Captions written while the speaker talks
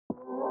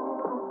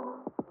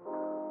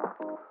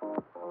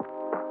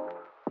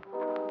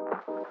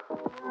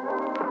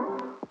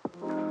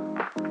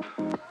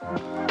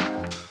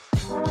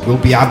We'll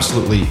be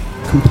absolutely,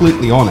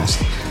 completely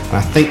honest. And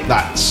I think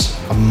that's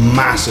a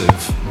massive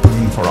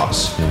boon for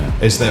us,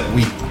 is that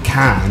we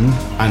can,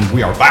 and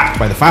we are backed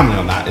by the family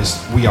on that,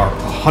 is we are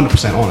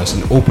 100% honest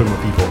and open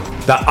with people.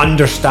 That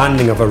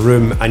understanding of a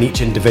room and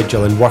each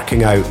individual and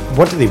working out,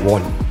 what do they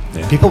want?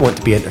 Yeah. People want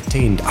to be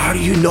entertained. Are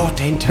you not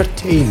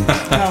entertained?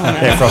 Oh,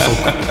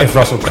 no. If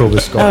Russell Crowe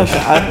was Scottish. Oh,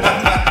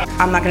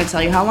 I'm not going to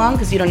tell you how long,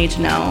 because you don't need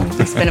to know.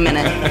 It's been a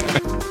minute.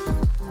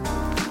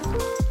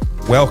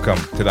 Welcome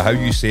to the How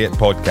You Say It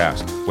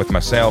podcast with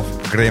myself,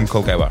 Graham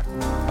Kilgour,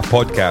 a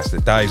podcast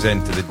that dives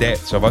into the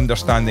depths of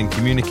understanding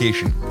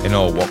communication in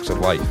all walks of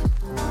life.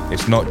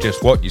 It's not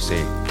just what you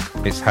say,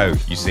 it's how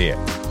you say it.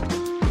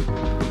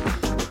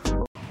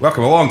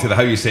 Welcome along to the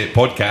How You Say It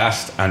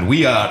podcast, and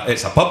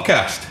it's a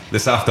PubCast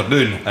this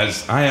afternoon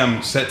as I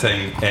am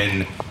sitting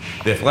in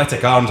the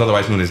Athletic Arms,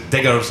 otherwise known as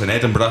Diggers in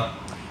Edinburgh,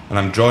 and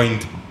I'm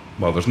joined,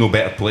 well, there's no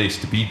better place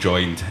to be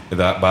joined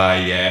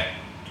by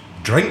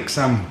drinks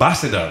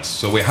ambassadors.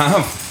 So we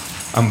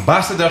have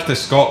Ambassador to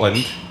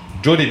Scotland,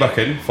 Jody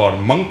Buchan for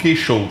Monkey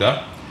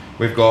Shoulder.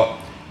 We've got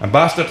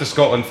Ambassador to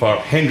Scotland for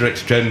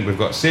Hendricks Gin. We've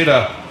got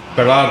Sarah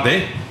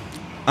Berardi,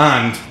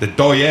 and the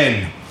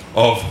doyen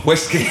of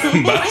Whisky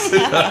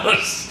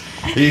ambassadors.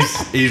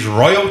 He's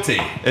royalty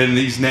in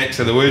these necks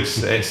of the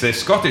woods. It's the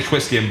Scottish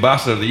Whisky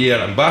Ambassador of the Year,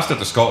 Ambassador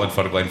to Scotland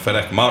for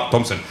Glenfiddich, Mark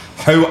Thomson.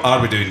 How are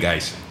we doing,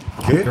 guys?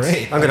 Good.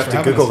 Great. I'm going to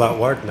have to Google that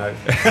word now.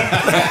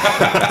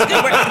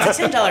 It's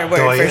a $10 word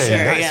for sure.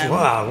 Yeah.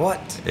 Wow,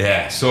 what?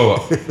 Yeah,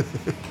 so,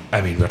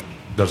 I mean,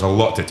 there's a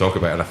lot to talk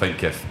about, and I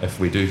think if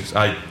we do,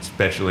 I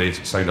especially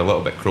sound a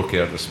little bit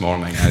croakier this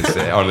morning,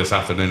 or this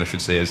afternoon, I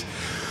should say, as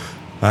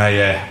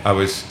I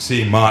was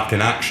seeing Mark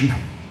in action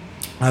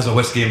as a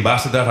whisky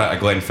ambassador at a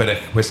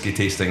Glenfiddich whisky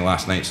tasting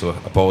last night, so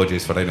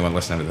apologies for anyone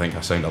listening. I think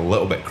I sound a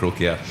little bit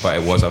croakier, but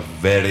it was a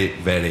very,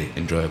 very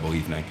enjoyable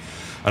evening.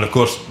 And of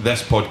course,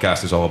 this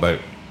podcast is all about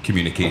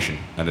communication,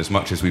 and as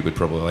much as we would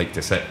probably like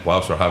to sit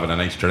whilst we're having a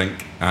nice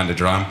drink and a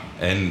dram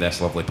in this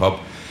lovely pub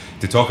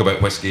to talk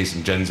about whiskies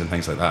and gins and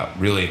things like that,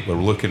 really we're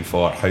looking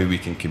for how we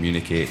can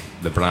communicate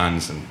the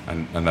brands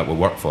and that we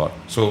work for.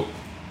 So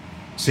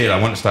Sarah,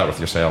 I want to start with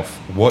yourself.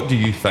 What do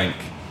you think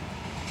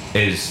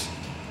is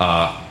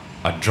a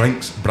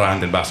drinks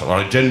brand ambassador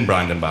or a gin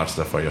brand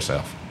ambassador for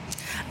yourself?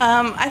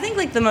 I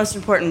think the most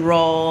important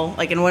role,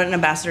 in what an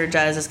ambassador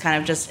does, is kind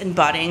of just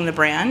embodying the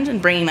brand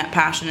and bringing that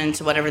passion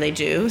into whatever they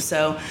do.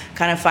 So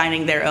kind of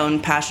finding their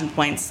own passion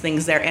points,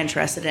 things they're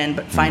interested in,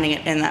 but finding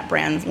it in that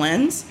brand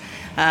lens.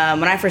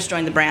 When I first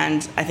joined the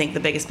brand, I think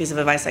the biggest piece of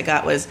advice I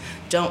got was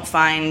don't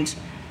find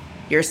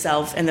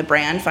yourself in the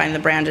brand, find the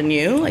brand in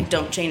you.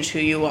 Don't change who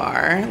you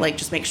are.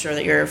 Just make sure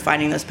that you're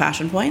finding those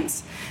passion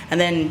points. And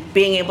then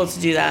being able to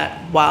do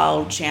that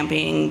while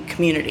championing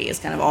community is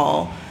kind of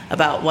all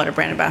about what a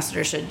brand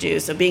ambassador should do.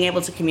 So being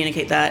able to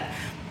communicate that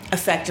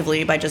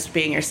effectively by just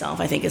being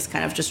yourself, I think, is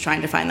kind of just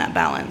trying to find that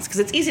balance.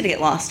 Because it's easy to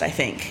get lost, I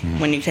think,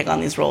 when you take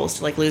on these roles,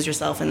 to lose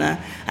yourself in the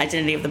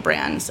identity of the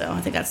brand. So I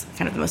think that's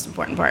kind of the most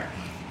important part.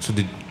 So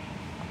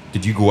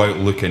did you go out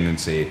looking and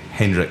say,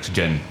 Hendricks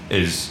Gin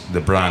is the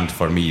brand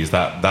for me? Is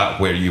that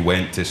where you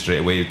went to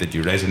straight away? Did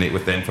you resonate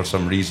with them for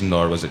some reason,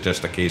 or was it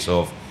just a case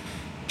of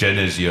gin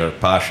is your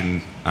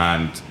passion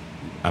and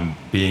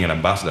being an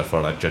ambassador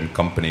for a gin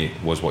company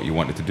was what you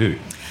wanted to do?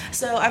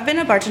 So I've been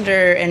a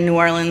bartender in New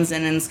Orleans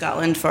and in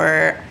Scotland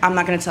for, I'm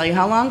not going to tell you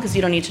how long because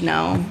you don't need to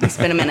know. It's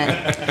been a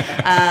minute.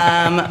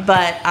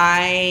 But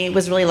I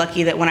was really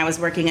lucky that when I was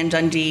working in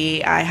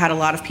Dundee, I had a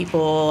lot of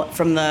people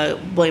from the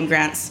William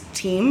Grant's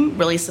team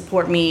really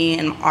support me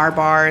and our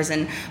bars,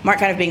 and Mark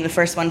kind of being the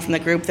first one from the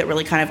group that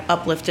really kind of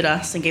uplifted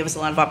us and gave us a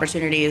lot of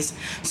opportunities.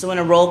 So when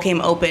a role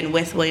came open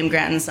with William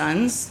Grant and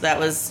Sons, that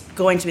was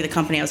going to be the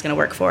company I was going to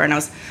work for, and I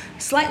was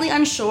slightly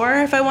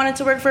unsure if I wanted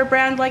to work for a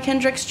brand like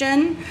Hendricks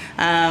Gin.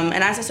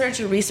 And as I started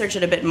to research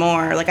it a bit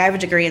more, I have a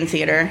degree in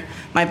theater.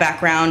 My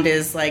background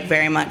is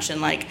very much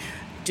in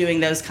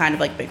doing those kind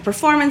of big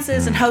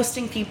performances and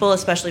hosting people,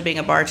 especially being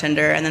a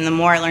bartender. And then the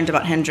more I learned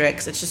about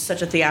Hendricks, it's just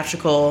such a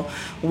theatrical,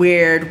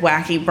 weird,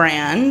 wacky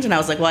brand. And I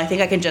was like, well, I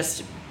think I can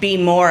just be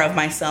more of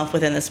myself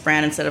within this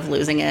brand instead of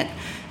losing it.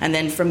 And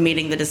then from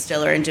meeting the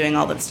distiller and doing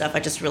all that stuff, I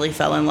just really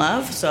fell in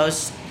love. So it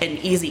was an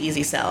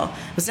easy sell.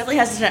 I was definitely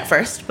hesitant at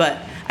first, but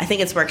I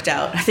think it's worked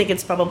out. I think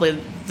it's probably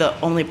the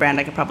only brand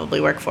I could probably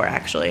work for,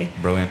 actually.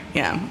 Brilliant.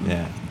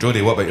 Yeah.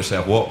 Jody, what about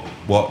yourself?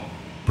 What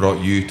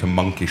brought you to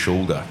Monkey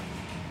Shoulder?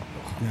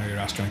 Now you're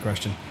asking a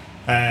question.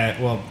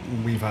 Well,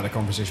 we've had a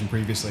conversation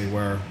previously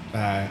where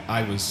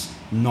I was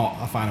not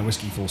a fan of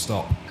whiskey, full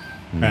stop.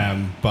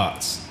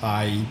 But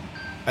I,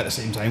 at the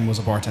same time, was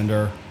a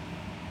bartender.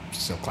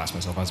 Still class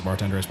myself as a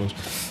bartender, I suppose.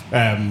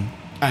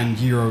 And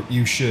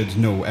you should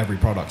know every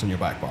product on your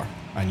back bar,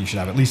 and you should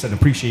have at least an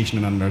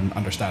appreciation and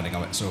understanding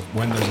of it. So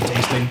when there's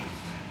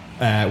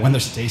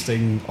a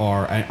tasting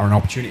or an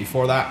opportunity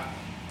for that,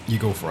 you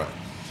go for it.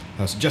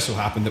 So it just so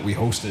happened that we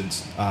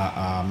hosted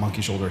a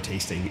Monkey Shoulder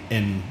tasting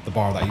in the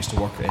bar that I used to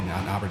work in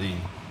Aberdeen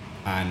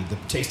And the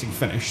tasting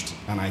finished,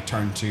 and I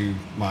turned to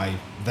my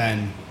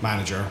then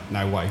manager,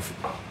 now wife,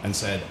 and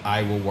said,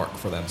 I will work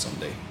for them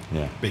someday.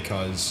 Yeah.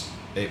 Because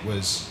it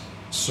was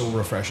so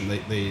refreshing.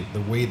 The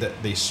way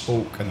that they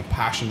spoke and the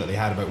passion that they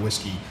had about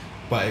whiskey,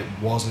 but it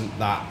wasn't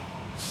that,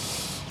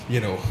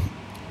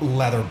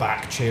 leather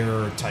back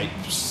chair type,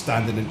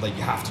 standing in, like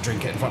you have to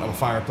drink it in front of a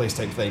fireplace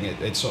type thing.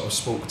 It sort of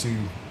spoke to,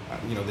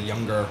 the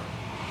younger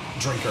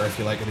drinker, if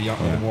you like, or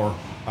the more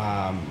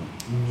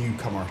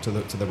newcomer to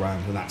the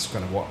brand, and that's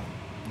kind of what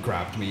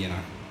grabbed me, and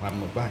I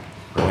haven't looked back.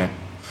 Brilliant.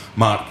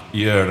 Mark,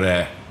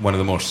 you're one of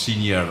the more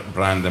senior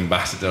brand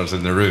ambassadors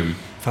in the room.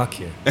 Fuck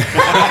you.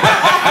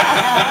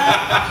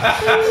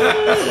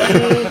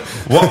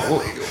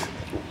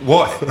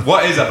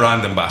 What is a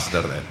brand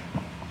ambassador then?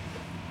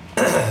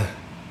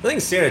 I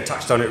think Sarah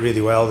touched on it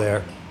really well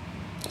there.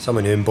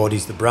 Someone who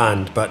embodies the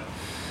brand, but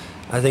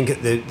I think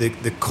at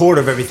the core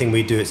of everything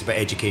we do, it's about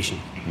education.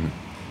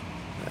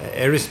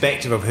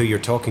 Irrespective of who you're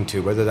talking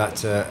to, whether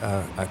that's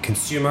a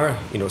consumer,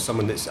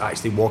 someone that's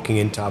actually walking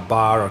into a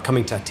bar or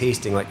coming to a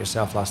tasting like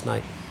yourself last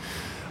night,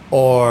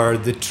 or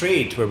the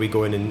trade where we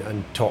go in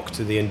and talk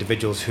to the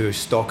individuals who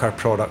stock our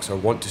products or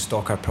want to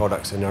stock our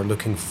products and are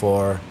looking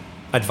for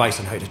advice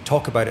on how to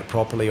talk about it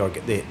properly or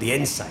get the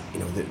insight,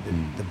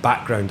 the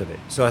background of it.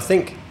 So I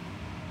think,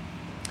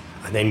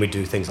 and then we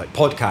do things like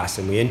podcasts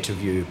and we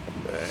interview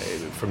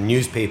from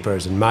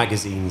newspapers and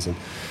magazines, and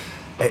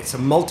it's a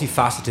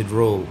multifaceted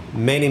role,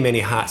 many, many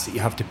hats that you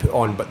have to put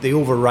on, but the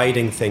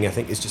overriding thing, I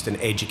think, is just an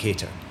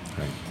educator.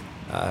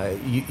 Right.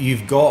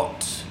 You've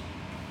got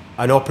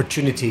an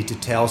opportunity to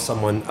tell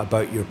someone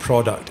about your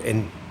product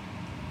in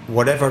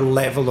whatever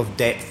level of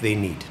depth they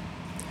need.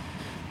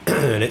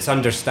 And it's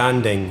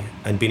understanding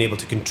and being able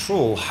to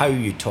control how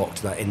you talk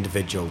to that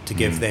individual to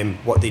give them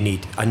what they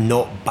need and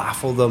not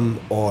baffle them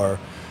or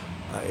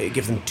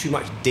give them too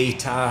much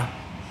data.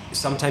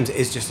 Sometimes it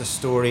is just a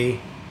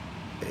story.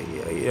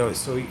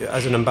 So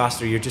as an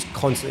ambassador, you're just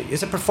constantly,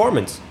 it's a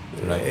performance.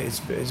 Right. It's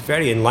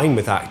very in line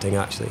with acting,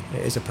 actually.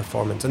 It is a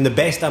performance. And the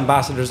best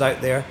ambassadors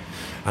out there,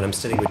 and I'm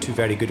sitting with two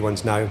very good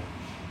ones now,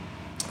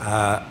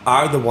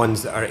 are the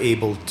ones that are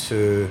able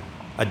to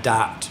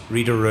adapt,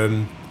 read a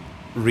room,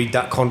 read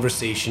that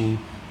conversation,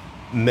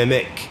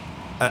 mimic,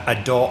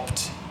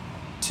 adopt,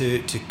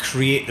 to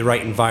create the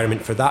right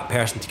environment for that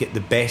person to get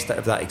the best out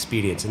of that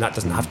experience. And that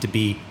doesn't have to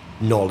be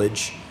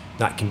knowledge.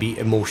 That can be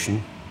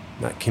emotion.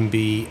 That can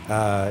be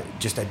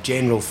just a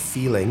general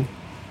feeling.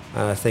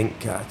 And I think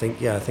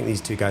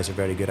these two guys are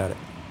very good at it.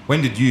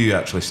 When did you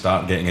actually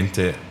start getting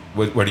into it?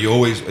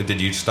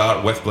 Did you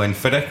start with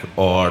Glenfiddich,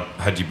 or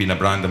had you been a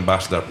brand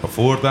ambassador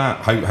before that?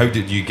 How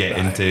did you get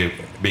into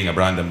being a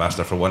brand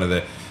ambassador for one of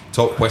the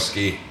top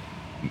whiskey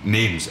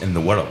names in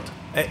the world?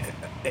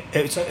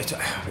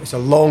 It's a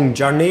long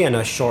journey and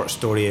a short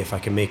story, if I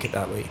can make it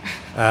that way.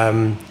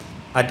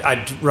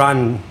 I'd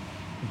ran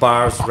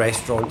bars,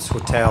 restaurants,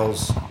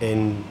 hotels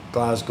in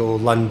Glasgow,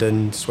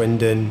 London,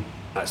 Swindon.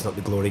 That's not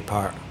the glory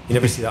part. You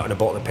never see that on a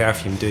bottle of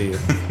perfume, do you?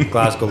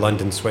 Glasgow,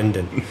 London,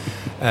 Swindon.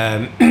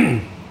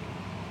 And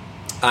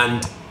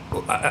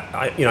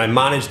I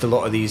managed a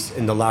lot of these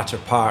in the latter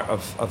part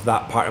of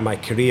that part of my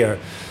career.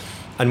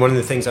 And one of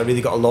the things I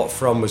really got a lot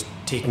from was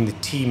taking the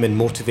team and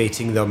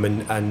motivating them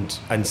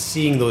and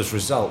seeing those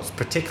results,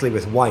 particularly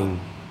with wine.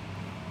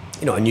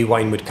 A new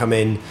wine would come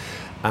in,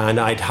 and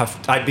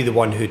I'd be the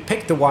one who'd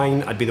picked the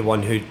wine, I'd be the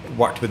one who'd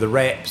worked with the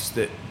reps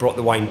that brought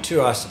the wine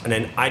to us, and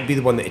then I'd be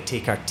the one that would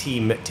take our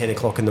team at 10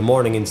 o'clock in the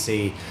morning and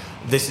say,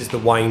 this is the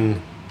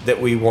wine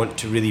that we want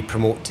to really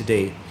promote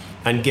today,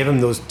 and give them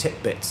those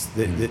tidbits,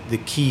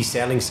 the key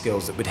selling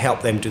skills that would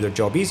help them do their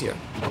job easier.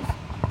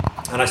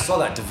 And I saw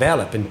that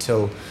develop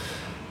until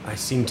I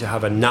seemed to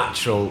have a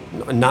natural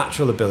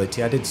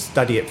ability. I did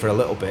study it for a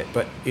little bit,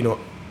 but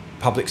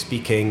public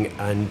speaking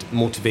and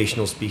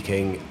motivational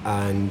speaking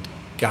and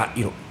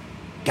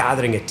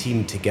gathering a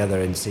team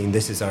together and saying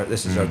this is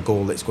our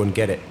goal, let's go and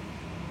get it.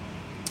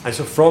 And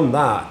so from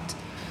that,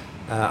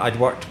 I'd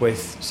worked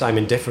with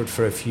Simon Difford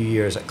for a few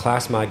years at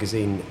Class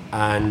magazine,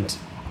 and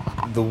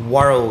the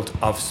world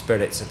of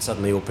spirits had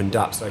suddenly opened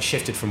up. So I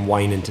shifted from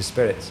wine into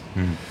spirits.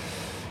 And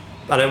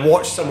I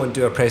watched someone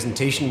do a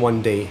presentation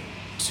one day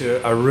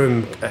to a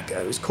room.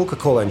 It was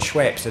Coca-Cola and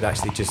Schweppes had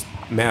actually just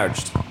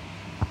merged,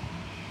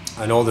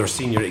 and all their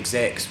senior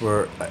execs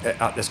were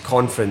at this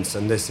conference,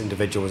 and this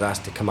individual was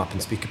asked to come up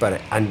and speak about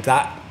it. And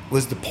that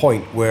was the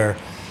point where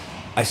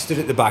I stood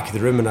at the back of the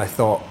room and I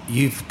thought,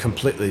 you've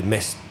completely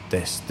missed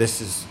this.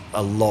 This is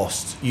a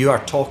lost. You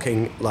are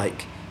talking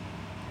like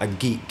a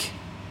geek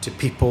to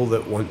people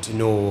that want to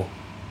know,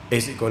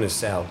 is it going to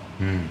sell?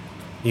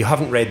 You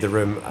haven't read the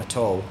room at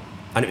all.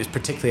 And it was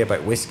particularly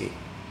about whiskey.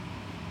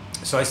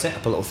 So I set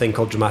up a little thing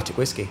called Dramatic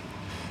Whisky.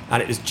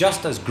 And it was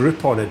just as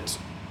Groupon had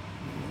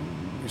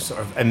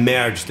sort of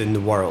emerged in the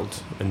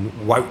world, and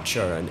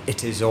Woucher and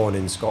It Is On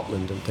in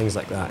Scotland and things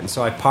like that. And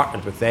so I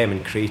partnered with them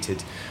and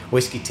created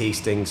whiskey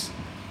tastings,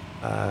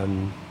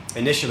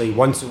 initially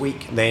once a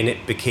week, then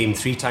it became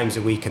 3 times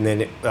a week, and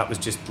then that was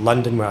just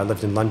London, where I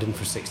lived in London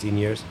for 16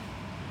 years.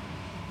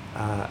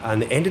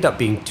 and it ended up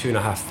being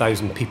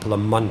 2,500 people a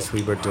month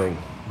we were doing.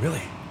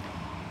 Really?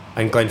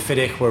 And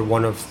Glenfiddich were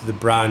one of the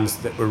brands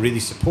that were really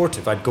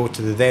supportive. I'd go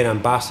to the then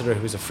ambassador,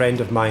 who was a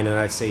friend of mine, and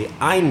I'd say,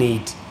 I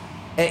need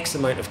X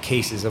amount of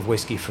cases of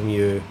whiskey from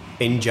you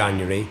in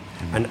January,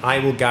 and I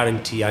will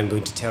guarantee I'm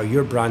going to tell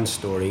your brand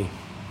story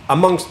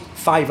amongst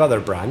 5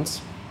 other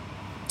brands,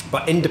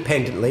 but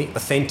independently,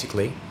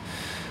 authentically,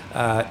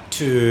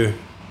 to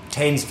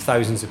tens of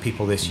thousands of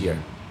people this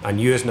year. And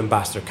you as an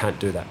ambassador can't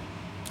do that.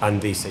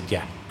 And they said,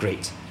 yeah,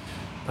 great.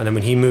 And then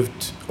when he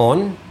moved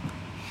on,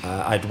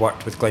 I'd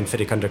worked with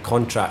Glenfiddich under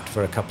contract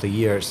for a couple of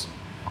years,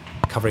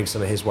 covering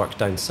some of his work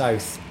down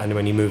south. And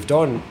when he moved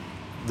on,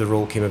 the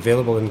role came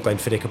available, and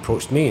Glenfiddich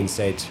approached me and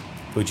said,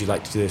 would you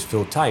like to do this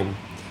full time?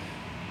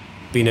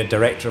 Being a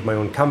director of my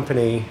own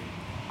company,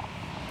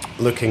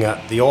 looking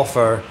at the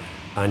offer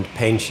and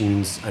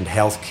pensions and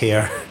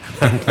healthcare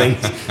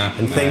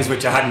and things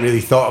which I hadn't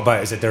really thought about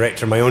as a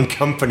director of my own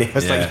company. I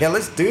was like, yeah,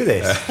 let's do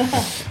this.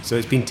 So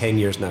it's been 10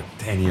 years now.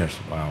 10 years,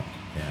 wow.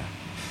 Yeah.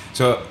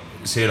 So,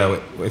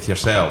 Sarah, with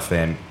yourself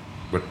then,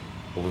 we've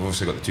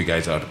obviously got the 2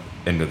 guys that are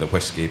into the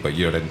whiskey, but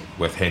you're in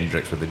with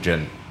Hendricks with the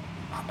gin.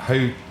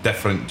 How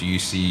different do you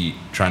see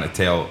trying to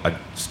tell a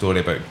story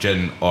about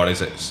gin, or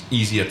is it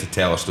easier to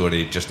tell a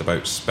story just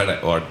about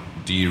spirit, or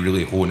do you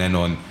really hone in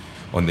on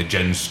the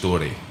gin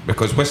story?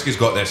 Because whiskey's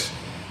got this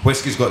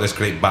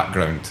great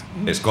background,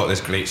 it's got this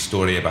great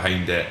story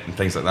behind it and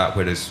things like that,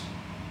 whereas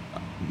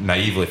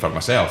naively for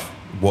myself,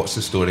 what's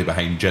the story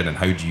behind gin, and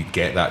how do you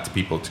get that to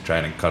people to try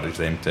and encourage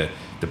them to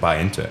buy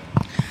into it?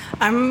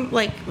 I'm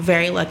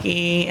very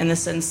lucky in the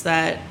sense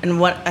that,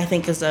 and what I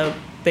think is a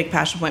big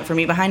passion point for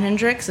me behind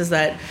Hendricks is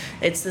that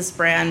it's this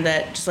brand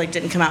that just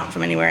didn't come out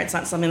from anywhere. It's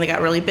not something that got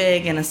really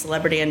big and a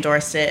celebrity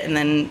endorsed it and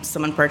then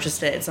someone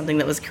purchased it. It's something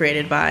that was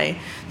created by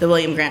the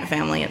William Grant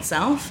family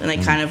itself, and they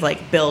kind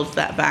of built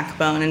that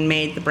backbone and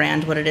made the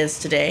brand what it is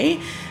today.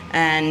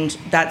 And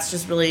that's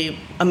just really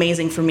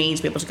amazing for me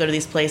to be able to go to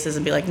these places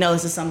and be like, no,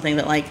 this is something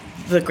that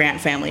the Grant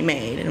family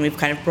made, and we've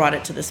kind of brought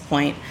it to this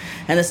point.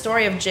 And the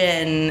story of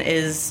gin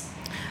is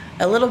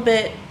a little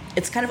bit,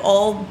 it's kind of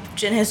all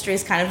gin history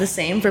is kind of the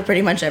same for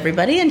pretty much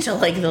everybody until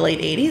the late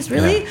 80s,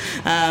 really.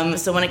 Yeah.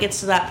 So when it gets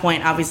to that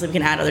point, obviously we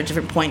can add other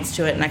different points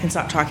to it, and I can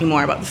start talking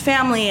more about the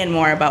family and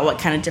more about what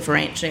kind of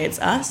differentiates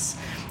us.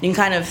 You can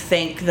kind of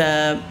think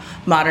the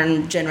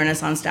modern gin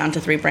renaissance down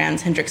to 3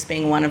 brands, Hendricks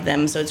being one of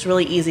them. So it's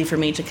really easy for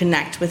me to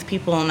connect with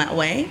people in that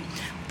way.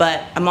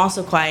 But I'm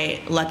also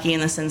quite lucky in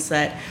the sense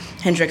that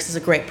Hendricks is a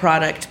great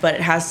product, but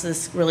it has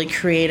this really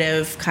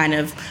creative kind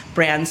of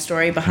brand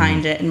story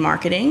behind it and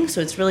marketing.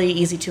 So it's really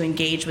easy to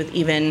engage with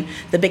even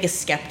the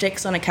biggest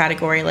skeptics on a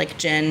category like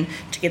gin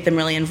to get them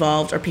really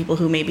involved, or people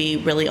who maybe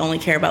really only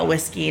care about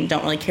whiskey and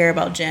don't really care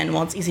about gin.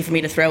 Well, it's easy for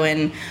me to throw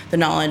in the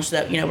knowledge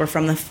that, we're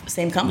from the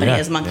same company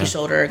as Monkey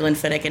Shoulder,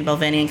 Glenfiddich, and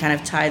Balvenie, and kind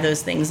of tie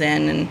those things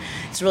in. And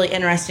it's really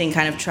interesting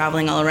kind of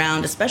traveling all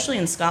around, especially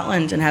in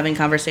Scotland, and having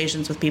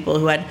conversations with people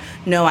who had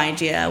no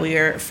idea we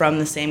were from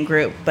the same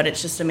group. But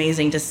it's just amazing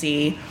to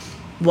see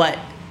what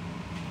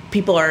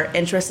people are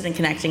interested in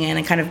connecting in,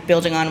 and kind of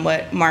building on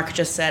what Mark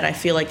just said. I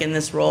feel like in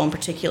this role in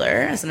particular,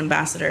 as an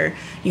ambassador,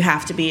 you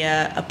have to be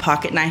a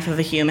pocket knife of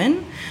a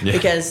human,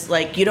 because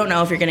you don't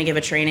know if you're going to give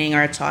a training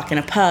or a talk in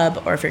a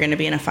pub, or if you're going to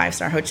be in a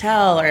 5-star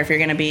hotel, or if you're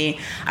going to be,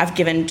 I've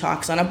given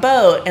talks on a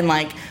boat and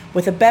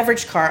with a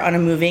beverage cart on a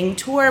moving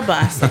tour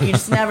bus. You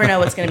just never know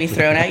what's going to be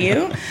thrown at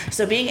you.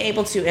 So being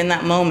able to, in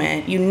that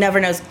moment, you never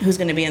know who's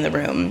going to be in the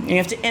room. And you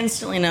have to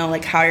instantly know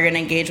how you're going to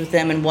engage with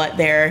them and what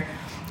they're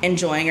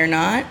enjoying or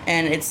not.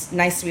 And it's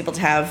nice to be able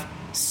to have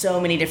so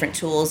many different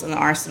tools in the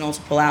arsenal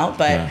to pull out.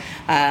 But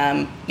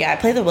I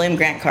play the William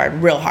Grant card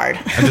real hard.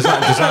 And does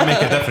that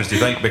make a difference, do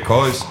you think?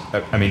 Because,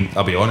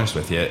 I'll be honest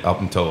with you,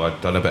 up until I'd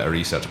done a bit of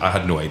research, I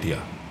had no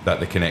idea that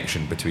the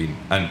connection between,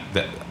 and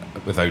that,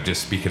 without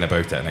just speaking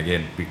about it, and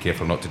again, be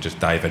careful not to just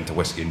dive into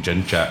whiskey and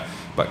gin chat,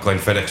 but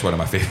Glenfiddich's one of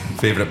my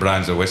favourite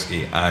brands of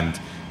whiskey, and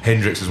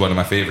Hendricks is one of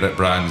my favourite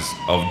brands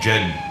of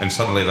gin. And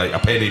suddenly, a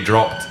penny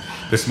dropped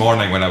this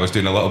morning when I was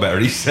doing a little bit of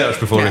research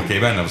before we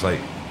came in. I was like,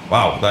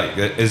 wow,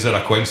 is there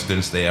a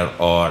coincidence there,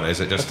 or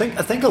is it just...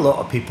 I think a lot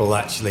of people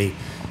actually,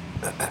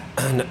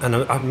 and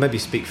I'll maybe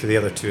speak for the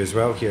other 2 as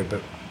well here,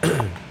 but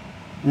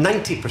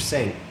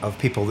 90% of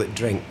people that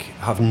drink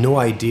have no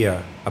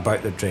idea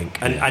about their drink,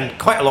 and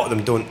quite a lot of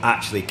them don't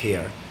actually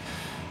care.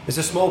 There's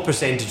a small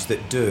percentage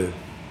that do,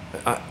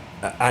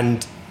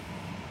 and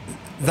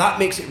that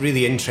makes it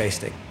really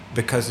interesting,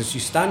 because as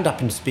you stand up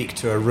and speak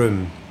to a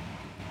room,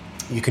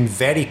 you can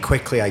very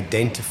quickly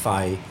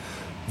identify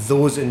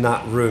those in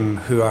that room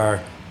who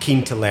are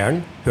keen to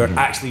learn, who are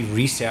actually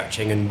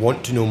researching and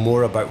want to know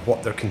more about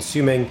what they're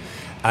consuming,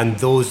 and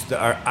those that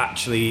are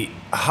actually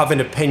have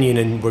an opinion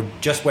and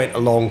just went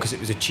along because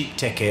it was a cheap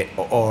ticket,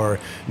 or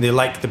they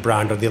like the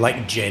brand, or they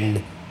like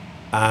gin,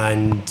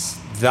 and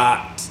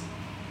that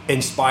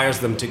inspires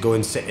them to go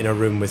and sit in a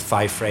room with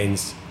 5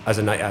 friends as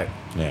a night out.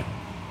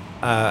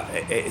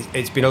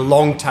 It's been a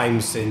long time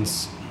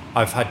since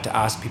I've had to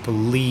ask people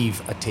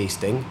leave a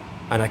tasting,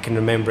 and I can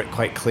remember it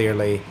quite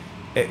clearly.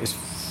 It was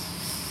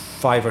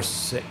 5 or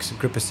 6, a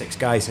group of 6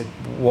 guys had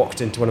walked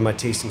into one of my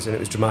tastings and it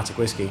was dramatic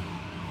whiskey.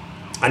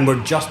 And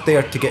we're just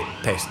there to get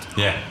pissed.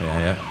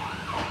 Yeah.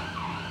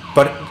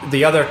 But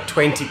the other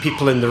 20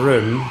 people in the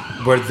room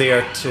were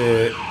there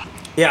to...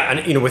 Yeah,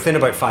 and, you know, within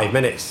about 5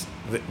 minutes,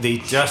 they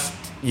just...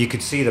 You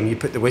could see them. You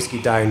put the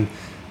whiskey down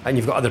and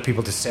you've got other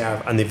people to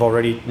serve and they've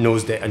already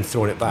nosed it and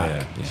thrown it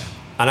back. Yeah.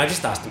 And I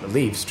just asked them to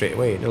leave straight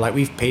away. And they're like,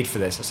 we've paid for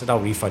this. I said, I'll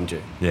refund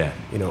you. Yeah.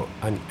 You know,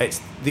 and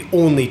it's the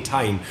only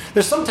time.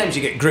 There's sometimes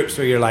you get groups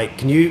where you're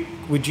like,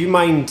 would you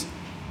mind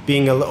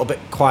being a little bit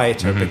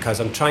quieter because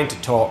I'm trying to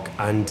talk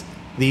and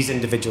these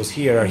individuals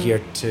here are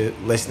here to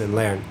listen and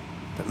learn.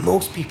 But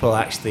most people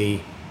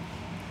actually,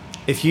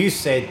 if you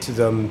said to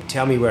them,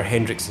 tell me where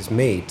Hendricks is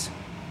made,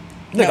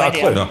 No they've got a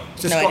idea. clue. No.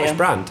 It's a No Scottish idea.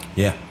 brand.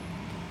 Yeah.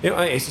 You know,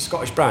 it's a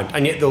Scottish brand,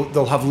 and yet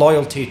they'll have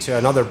loyalty to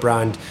another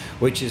brand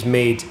which is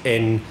made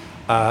in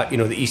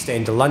the East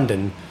End of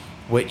London,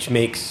 which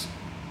makes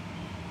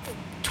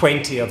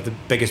 20 of the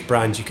biggest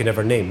brands you can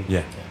ever name.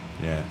 Yeah.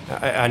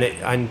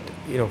 And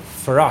you know,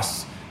 for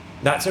us,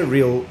 that's a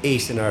real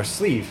ace in our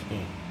sleeve.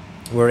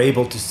 We're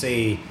able to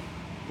say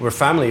we're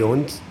family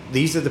owned.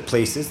 These are the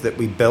places that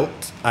we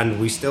built,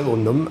 and we still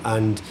own them,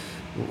 and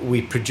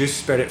we produce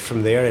spirit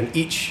from there. And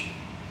each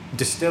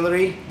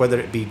distillery, whether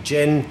it be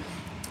gin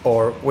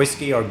or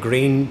whiskey or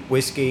grain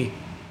whiskey,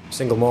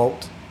 single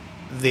malt,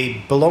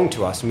 they belong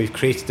to us and we've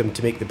created them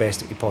to make the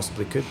best that we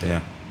possibly could do.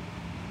 Yeah.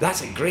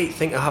 That's a great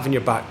thing to have in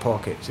your back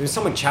pocket. So when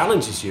someone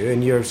challenges you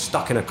and you're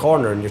stuck in a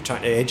corner and you're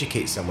trying to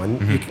educate someone,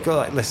 you can go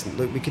like, listen,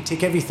 look, we could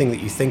take everything that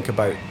you think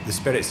about the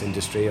spirits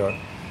industry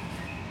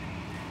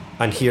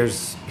and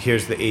here's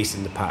the ace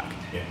in the pack.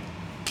 Yeah.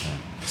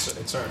 So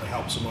it certainly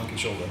helps with Monkey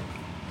Shoulder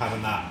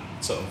having that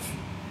sort of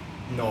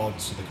nod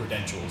to the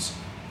credentials,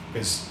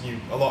 because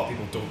a lot of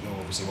people don't know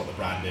obviously what the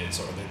brand is,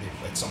 or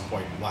they at some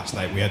point last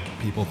night we had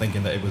people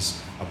thinking that it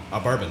was a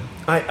bourbon.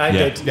 I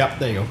did. Yep,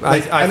 there you go.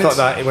 I thought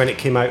that when it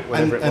came out,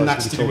 whenever it was. And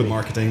that's to do with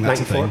marketing. That's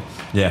the 94.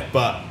 thing. Yeah.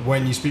 But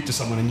when you speak to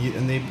someone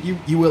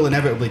you will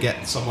inevitably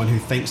get someone who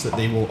thinks that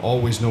they will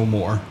always know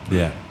more.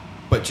 Yeah.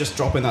 But just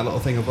dropping that little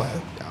thing of like,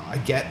 I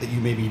get that you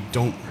maybe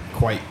don't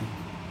quite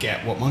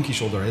get what Monkey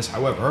Shoulder is.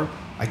 However,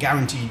 I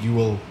guarantee you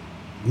will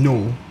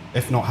know,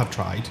 if not have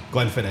tried,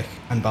 Glenfiddich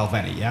and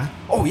Balvenie, yeah?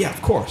 Oh, yeah,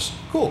 of course.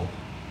 Cool.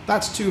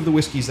 That's 2 of the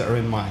whiskies that are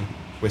in my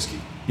whiskey.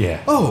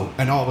 Yeah. Oh,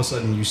 and all of a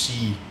sudden you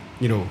see,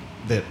 you know,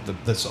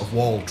 the sort of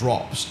wall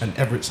drops and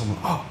someone,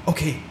 oh,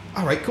 okay,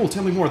 all right, cool,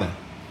 tell me more then.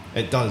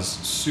 It does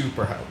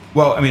super help.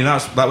 Well, I mean,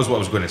 that was what I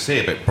was going to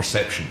say about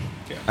perception.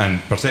 Yeah.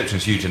 And perception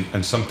is huge,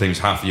 and sometimes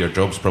half of your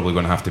job's probably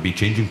going to have to be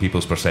changing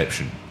people's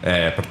perception,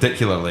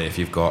 particularly if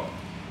you've got,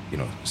 you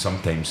know,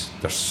 sometimes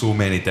there's so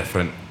many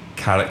different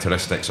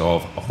characteristics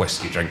of a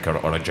whiskey drinker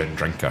or a gin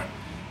drinker.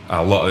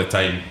 A lot of the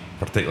time,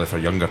 particularly for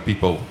younger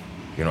people,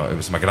 you know, it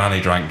was my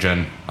granny drank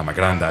gin and my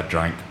granddad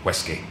drank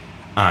whiskey,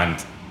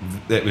 and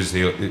it was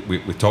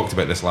we talked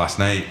about this last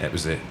night. It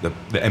was the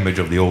image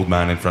of the old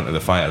man in front of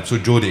the fire. So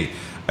Jody,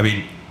 I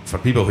mean, for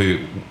people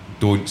who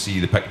don't see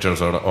the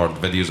pictures or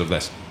the videos of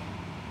this,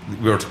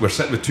 we're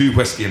sitting with 2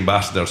 whiskey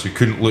ambassadors who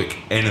couldn't look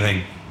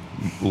anything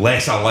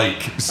less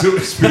alike, so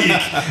to speak,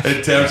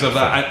 in terms of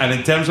that, and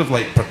in terms of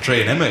like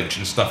portraying image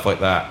and stuff like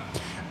that.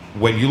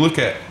 When you look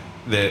at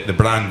the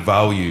brand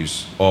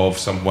values of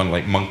someone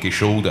like Monkey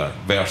Shoulder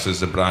versus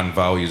the brand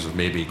values of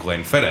maybe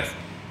Glenfiddich,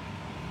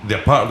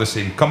 they're part of the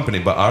same company,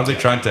 but are they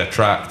trying to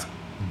attract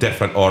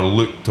different or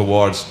look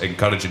towards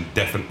encouraging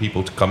different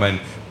people to come in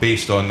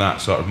based on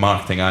that sort of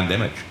marketing and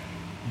image?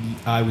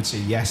 I would say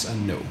yes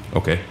and no.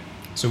 Okay.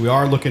 So we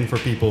are looking for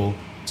people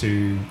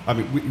to, I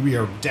mean, we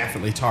are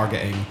definitely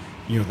targeting,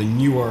 you know, the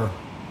newer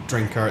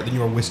drinker, the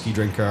newer whiskey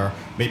drinker,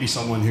 maybe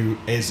someone who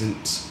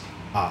isn't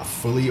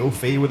fully au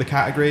fait with the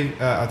category,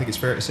 I think it's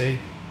fair to say.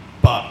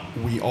 But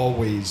we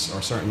always,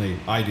 or certainly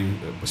I do,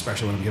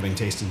 especially when I'm giving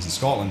tastings in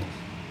Scotland,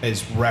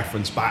 is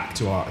reference back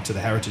to the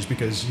heritage,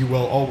 because you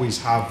will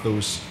always have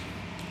those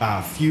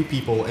few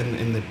people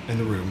in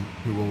the room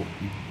who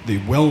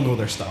will know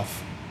their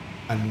stuff,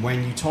 and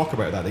when you talk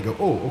about that, they go,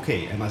 oh,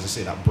 okay, and as I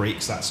say, that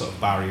breaks that sort of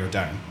barrier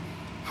down.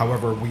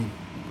 However,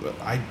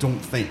 I don't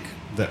think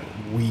that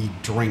we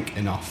drink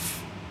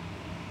enough.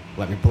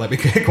 Let me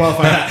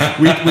qualify that.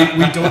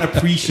 We don't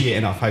appreciate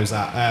enough. How's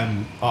that?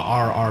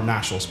 Our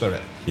national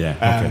spirit. Yeah.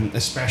 Okay.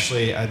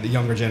 Especially the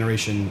younger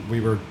generation. We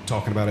were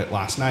talking about it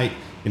last night.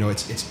 You know,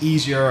 it's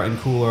easier and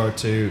cooler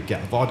to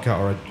get a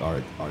vodka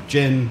or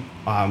gin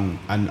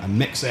and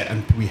mix it,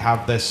 and we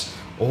have this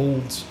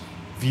old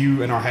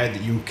view in our head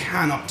that you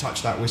cannot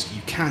touch that whiskey,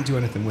 you can't do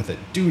anything with it,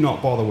 do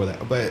not bother with it,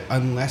 but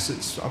unless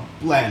it's a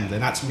blend,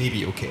 then that's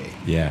maybe okay.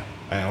 Yeah.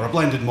 Or a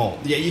blended malt,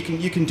 yeah, you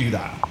can do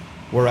that.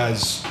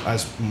 Whereas,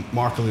 as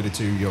Mark alluded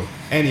to,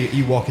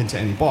 you walk into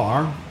any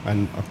bar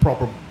and a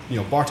proper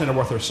bartender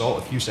worth their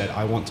salt, if you said,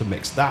 I want to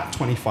mix that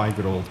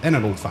 25-year-old in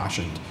an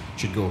old-fashioned,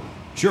 should go,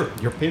 sure,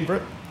 you're paying for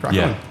it, crack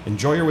on.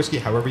 Enjoy your whiskey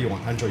however you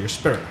want, enjoy your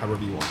spirit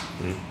however you want.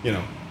 You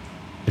know,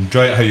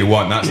 enjoy it how you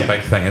want. That's a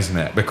big thing, isn't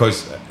it?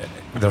 Because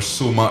there's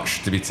so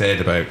much to be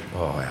said about,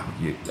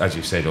 as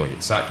you said,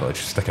 sacrilege,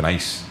 sticking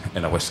ice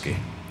in a whiskey.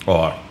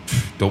 or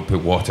don't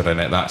put water in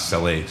it, that's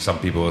silly, some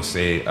people will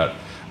say,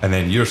 and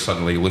then you're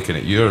suddenly looking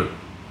at your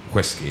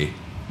whiskey,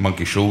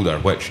 Monkey Shoulder,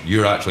 which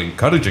you're actually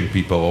encouraging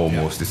people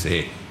almost to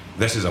say,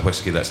 this is a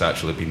whiskey that's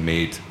actually been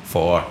made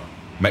for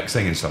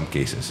mixing in some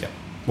cases.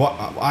 What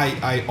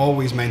I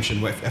always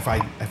mention, if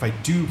I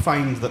do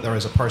find that there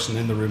is a person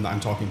in the room that I'm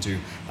talking to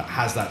that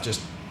has that,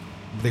 just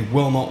they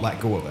will not let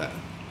go of it,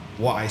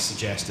 what I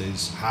suggest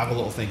is have a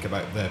little think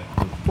about the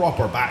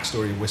proper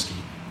backstory of whiskey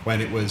when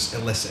it was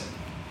illicit.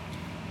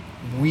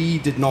 We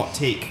did not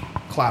take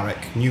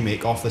Claric New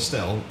Make off the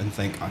still and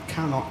think, I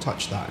cannot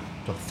touch that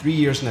for 3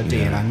 years and a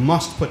day and I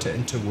must put it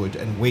into wood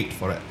and wait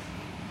for it.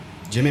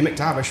 Jimmy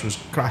McTavish was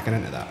cracking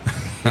into that,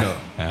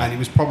 and he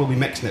was probably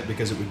mixing it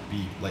because it would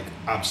be like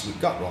absolute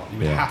gut rot. You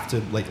would have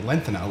to like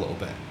lengthen it a little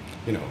bit,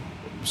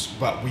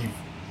 but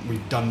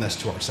we've done this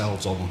to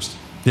ourselves almost.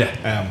 Put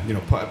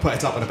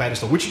it up on a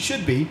pedestal, which it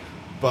should be,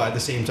 but at the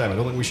same time, I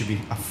don't think we should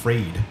be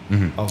afraid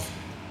of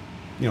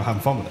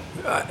having fun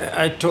with it.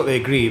 I totally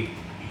agree.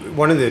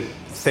 One of the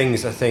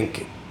things I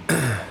think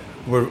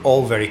we're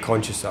all very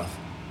conscious of,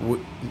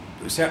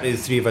 certainly the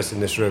three of us in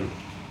this room,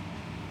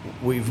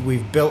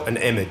 we've built an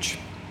image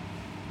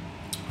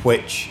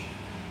which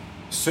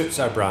suits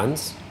our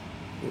brands.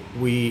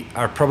 We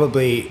are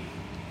probably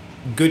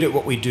good at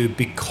what we do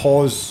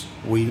because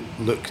we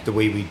look the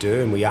way we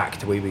do and we act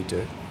the way we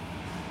do.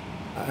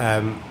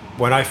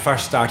 When I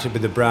first started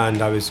with the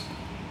brand, I was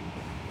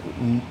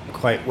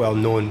quite well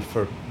known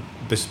for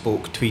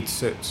bespoke tweed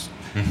suits.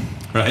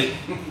 Right.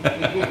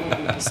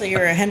 So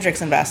you're a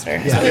Hendricks ambassador.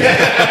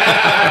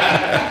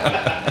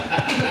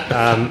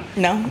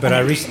 No? But I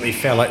recently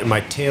fell out with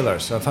my tailor,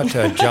 so I've had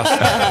to adjust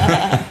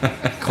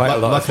quite a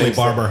lot of things.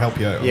 Luckily, Barber helped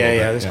you out.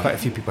 There's quite a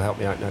few people help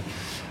me out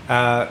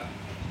now.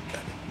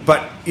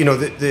 But,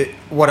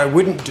 what I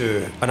wouldn't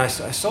do, and I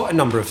saw it a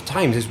number of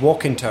times, is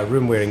walk into a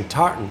room wearing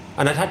tartan.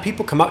 And I'd had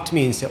people come up to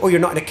me and say, oh, you're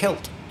not in a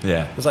kilt.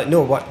 Yeah. I was like,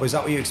 no, what was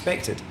that what you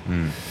expected?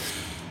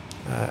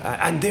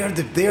 And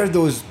they're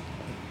those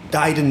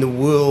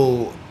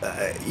dyed-in-the-wool,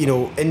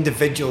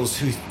 individuals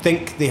who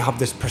think they have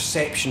this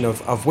perception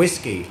of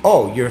whiskey.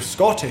 Oh, you're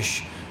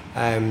Scottish.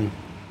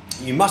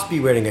 You must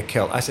be wearing a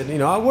kilt. I said,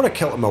 I wore a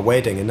kilt at my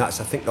wedding, and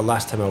that's, I think, the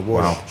last time I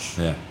wore it.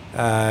 Yeah.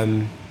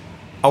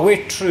 I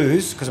wear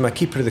trews because I'm a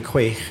keeper of the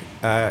quaich.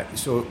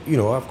 So,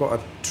 I've got a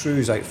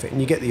trews outfit,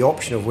 and you get the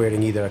option of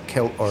wearing either a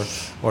kilt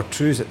or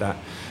trews at that.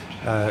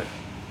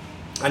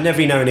 And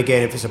every now and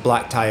again, if it's a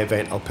black tie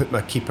event, I'll put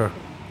my keeper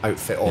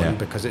outfit on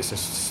because it's a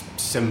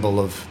symbol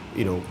of,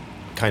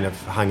 kind of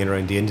hanging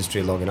around the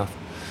industry long enough.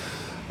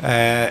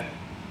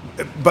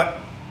 But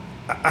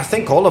I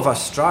think all of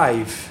us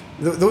strive.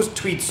 Those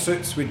tweed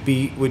suits would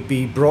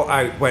be brought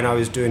out when I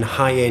was doing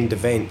high-end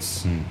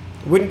events.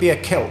 It wouldn't be a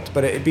kilt,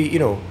 but it'd be,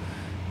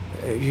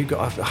 you've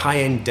got a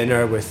high-end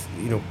dinner with,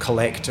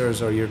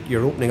 collectors, or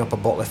you're opening up a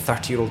bottle of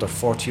 30-year-old or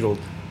 40-year-old,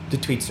 the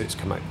tweed suits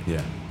come out.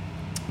 Yeah.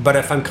 But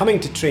if I'm coming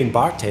to train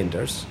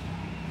bartenders,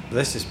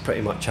 this is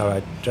pretty much how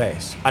I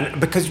dress. And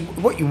because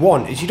what you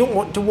want is, you don't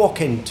want to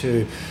walk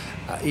into,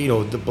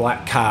 the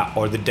Black Cat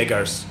or the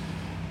Diggers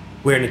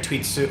wearing a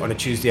tweed suit on a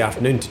Tuesday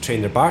afternoon to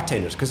train their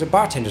bartenders, because the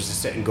bartenders are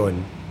sitting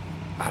going,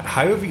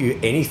 how have you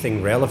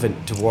anything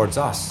relevant towards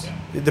us?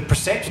 The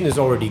perception is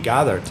already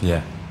gathered.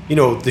 Yeah.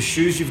 The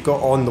shoes you've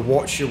got on, the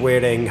watch you're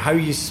wearing, how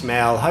you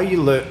smell, how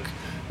you look.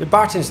 The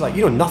bartender's like,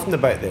 nothing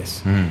about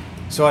this.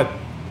 So I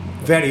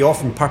very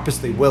often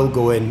purposely will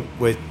go in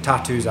with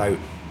tattoos out,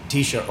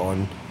 t-shirt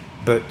on,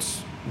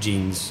 boots,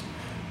 jeans,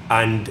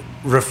 and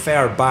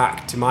refer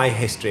back to my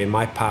history and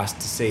my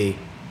past to say,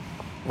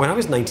 when I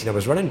was 19, I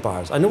was running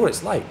bars. I know what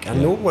it's like. I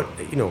know what,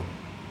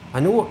 I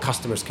know what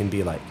customers can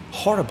be like.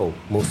 Horrible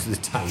most of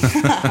the time.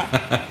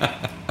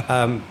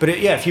 But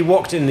if you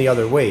walked in the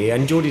other way,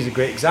 and Jody's a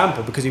great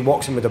example because he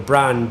walks in with a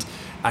brand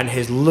and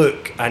his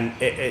look, and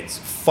it's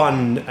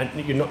fun,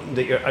 and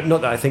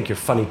not that I think you're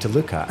funny to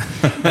look at.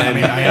 I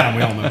mean, I am.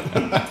 We all know.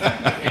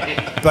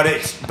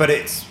 But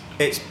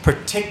it's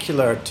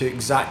particular to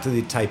exactly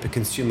the type of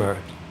consumer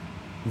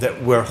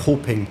that we're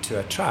hoping to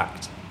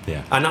attract.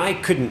 Yeah. And I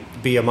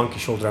couldn't be a Monkey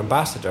Shoulder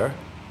ambassador.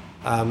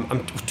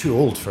 I'm too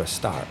old for a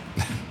start.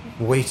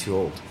 Way too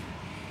old.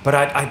 But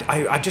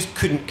I just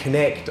couldn't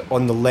connect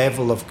on the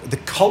level of the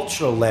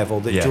cultural level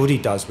that Jody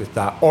does with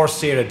that, or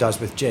Sarah does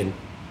with gin,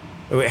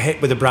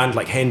 with a brand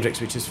like Hendricks,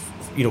 which is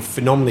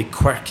phenomenally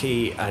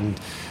quirky and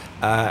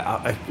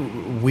a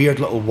weird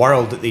little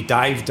world that they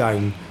dive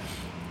down,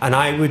 and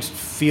I would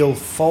feel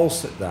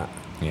false at that.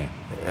 Yeah.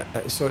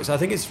 So I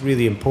think it's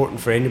really important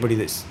for anybody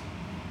that's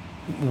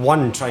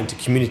trying to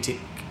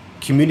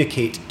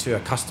communicate to a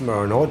customer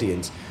or an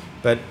audience,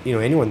 but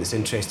anyone that's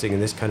interested in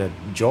this kind of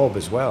job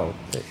as well.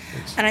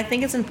 And I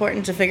think it's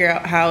important to figure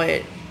out how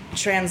it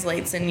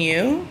translates in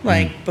you.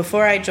 Like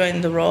before I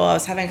joined the role, I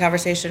was having a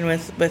conversation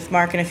with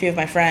Mark and a few of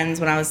my friends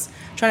when I was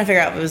trying to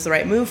figure out if it was the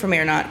right move for me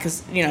or not,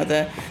 because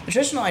the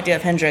traditional idea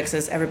of Hendricks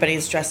is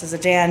everybody's dressed as a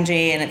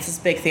dandy and it's this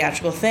big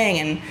theatrical thing,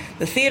 and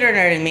the theater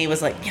nerd in me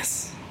was like,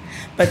 yes.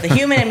 But the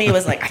human in me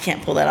was like, I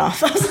can't pull that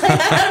off. I was like,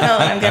 I don't know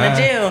what I'm going to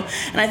do.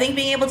 And I think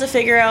being able to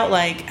figure out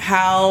like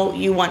how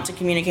you want to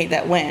communicate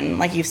that win,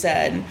 like you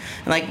said,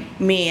 like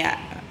me, I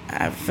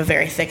have a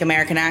very thick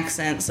American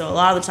accent, so a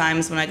lot of the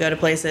times when I go to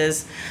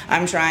places,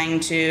 I'm trying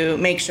to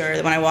make sure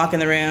that when I walk in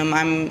the room,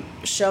 I'm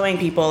showing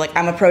people like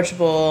I'm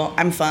approachable,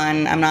 I'm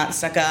fun, I'm not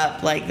stuck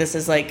up, like this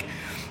is like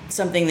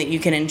something that you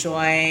can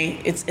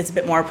enjoy. It's a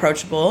bit more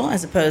approachable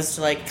as opposed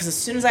to like, because as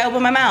soon as I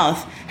open my mouth,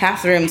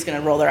 half the room's gonna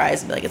roll their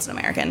eyes and be like, it's an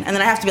American, and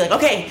then I have to be like,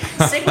 okay,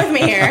 stick with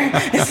me here.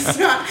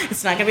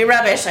 It's not gonna be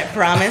rubbish. I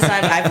promise.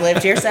 I've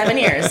lived here 7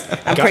 years.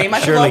 I'm pretty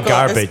much a local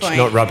garbage, at this point.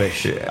 not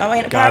rubbish. Oh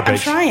wait, garbage. I'm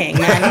trying,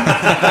 man.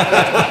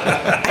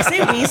 I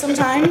say we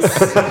sometimes.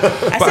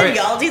 I said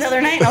Yaldi the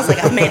other night, and I was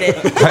like, I've made it.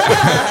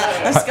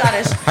 I'm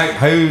Scottish.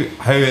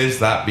 How is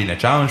that been a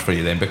challenge for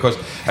you then? Because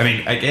I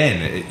mean,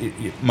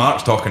 again,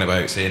 Mark's talking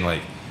about saying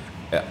like,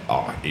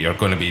 you're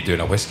going to be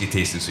doing a whiskey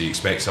tasting, so you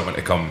expect someone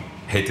to come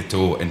head to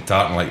toe in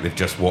tartan like they've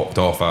just walked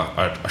off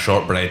a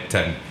shortbread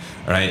tin,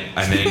 right?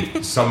 And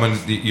then someone,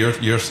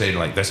 you're saying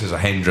like, this is a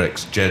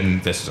Hendricks gin,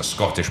 this is a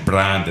Scottish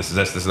brand, this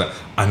is that,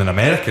 and an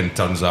American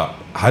turns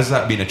up. Has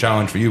that been a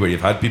challenge for you, where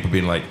you've had people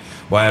being like,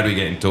 why are we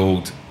getting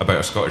told about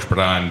a Scottish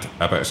brand,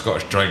 about a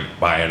Scottish drink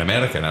by an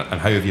American,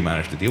 and how have you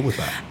managed to deal with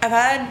that? I've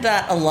had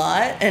that a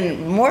lot,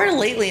 and more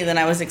lately than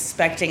I was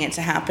expecting it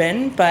to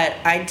happen, but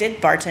I did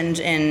bartend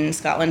in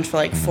Scotland for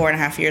like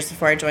 4.5 years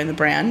before I joined the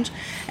brand,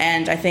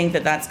 and I think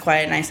that that's quite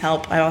a nice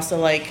help. I also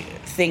like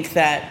think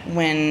that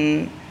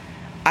when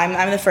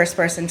I'm the first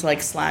person to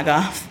like slag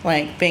off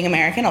like being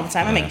American all the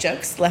time. I make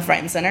jokes left,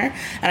 right, and center,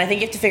 and I think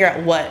you have to figure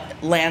out what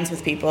lands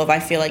with people. If I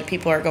feel like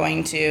people are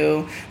going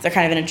to, they're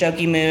kind of in a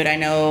jokey mood, I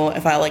know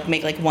if I like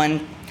make like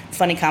one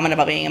funny comment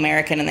about being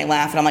American and they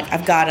laugh and I'm like,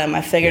 I've got them,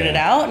 I figured it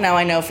out. Now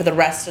I know for the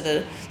rest of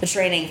the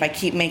training, if I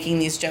keep making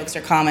these jokes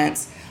or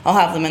comments, I'll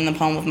have them in the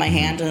palm of my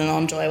hand and then I'll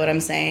enjoy what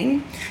I'm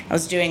saying. I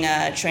was doing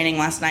a training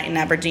last night in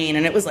Aberdeen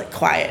and it was like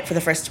quiet for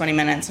the first 20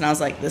 minutes and I was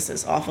like, this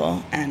is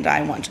awful and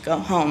I want to go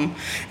home.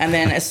 And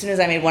then as soon as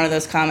I made one of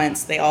those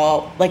comments, they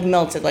all like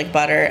melted like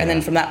butter. And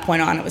then from that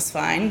point on, it was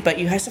fine. But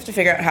you just have to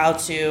figure out how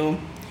to,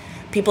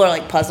 people are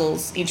like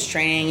puzzles. Each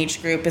training,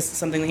 each group is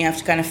something that you have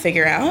to kind of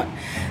figure out.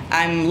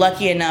 I'm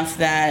lucky enough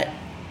that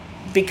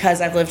because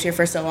I've lived here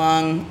for so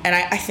long, and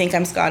I think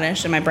I'm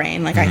Scottish in my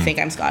brain, like I think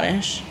I'm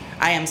Scottish.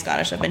 I am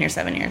Scottish. I've been here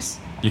 7 years.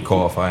 You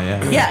qualify,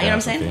 yeah. Yeah, you know what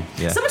I'm saying? Okay.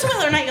 Yeah. Someone told me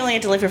the other night you only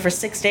had to live here for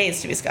 6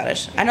 days to be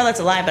Scottish. I know that's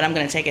a lie, but I'm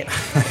going to take it.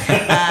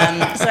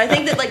 So I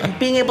think that like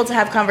being able to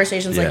have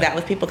conversations like that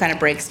with people kind of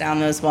breaks down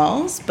those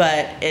walls.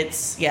 But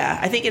it's,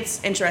 I think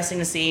it's interesting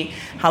to see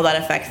how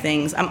that affects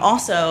things. I'm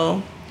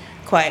also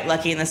quite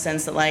lucky in the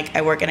sense that like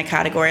I work in a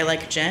category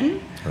like gin.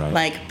 Right.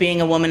 Like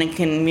being a woman and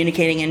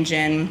communicating in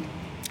gin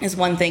is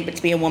one thing, but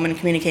to be a woman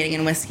communicating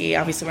in whiskey,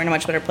 obviously we're in a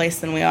much better place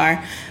than we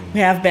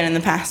have been in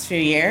the past few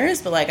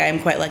years. But like I am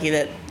quite lucky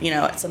that, you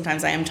know,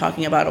 sometimes I am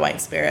talking about a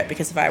white spirit,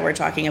 because if I were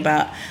talking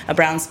about a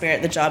brown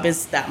spirit, the job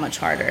is that much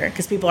harder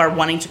because people are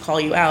wanting to call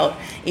you out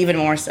even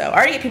more so. I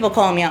already get people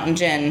calling me out in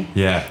gin.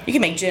 Yeah. You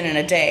can make gin in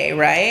a day,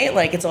 right?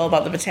 Like it's all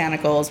about the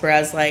botanicals,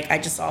 whereas like I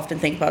just often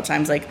think about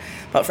times like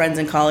about friends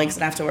and colleagues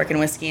that have to work in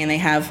whiskey and they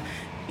have,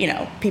 you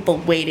know, people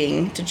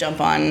waiting to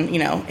jump on, you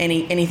know,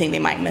 anything they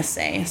might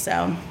miss-say.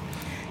 So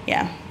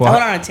yeah. Well, I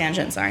went on a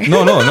tangent, sorry.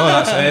 No,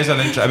 that is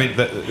an I mean,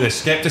 the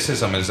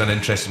skepticism is an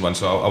interesting one,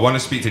 so I want to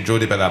speak to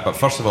Jody about that. But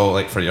first of all,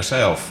 like for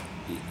yourself,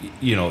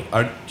 you know,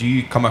 do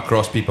you come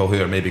across people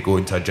who are maybe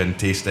going to a gin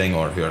tasting,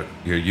 or who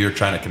you're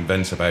trying to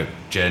convince about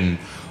gin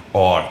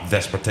or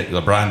this particular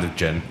brand of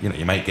gin? You know,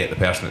 you might get the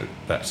person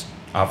that's,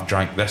 I've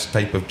drank this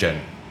type of gin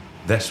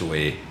this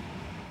way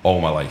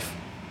all my life,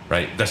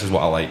 right? This is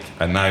what I like,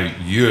 and now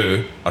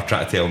you are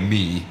trying to tell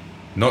me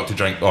not to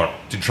drink or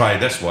to try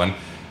this one.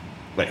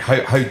 Like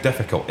how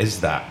difficult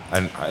is that,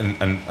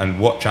 and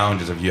what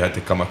challenges have you had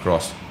to come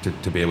across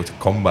to be able to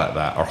combat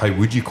that, or how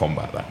would you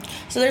combat that?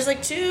 So there's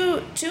like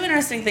two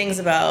interesting things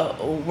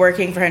about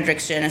working for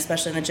Hendricks Gin,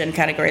 especially in the gin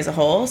category as a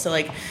whole. So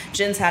like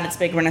gin's had its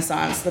big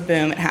renaissance, the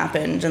boom, it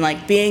happened, and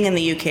like being in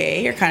the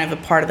UK, you're kind of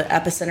a part of the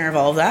epicenter of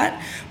all of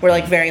that. We're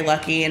like very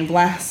lucky and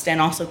blessed and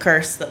also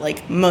cursed that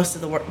like most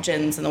of the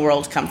gins in the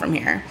world come from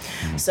here.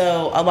 Mm-hmm.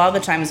 So a lot of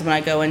the times when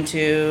I go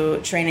into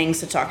trainings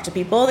to talk to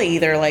people, they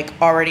either like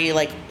already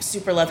like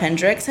super love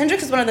Hendricks.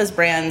 Hendricks is one of those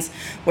brands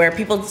where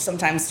people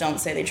sometimes don't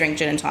say they drink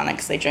gin and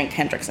tonics, they drink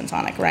Hendricks and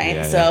tonic, right?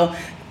 Yeah, so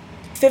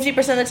 50%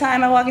 of the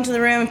time I walk into the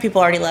room and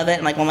people already love it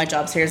and like, well, my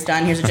job's here is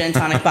done, here's a gin and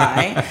tonic,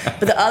 bye.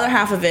 But the other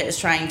half of it is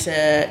trying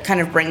to kind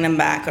of bring them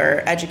back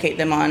or educate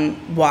them on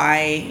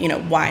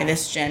why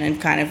this gin,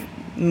 and kind of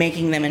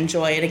making them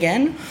enjoy it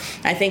again.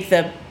 I think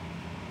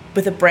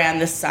with a brand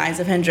this size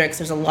of Hendricks,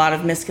 there's a lot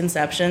of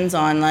misconceptions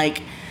on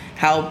like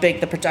how big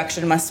the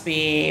production must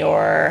be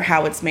or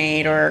how it's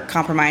made or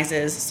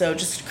compromises. So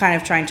just kind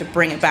of trying to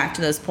bring it back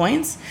to those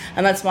points.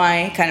 And that's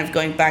why kind of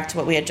going back to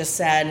what we had just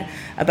said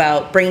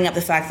about bringing up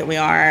the fact that we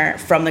are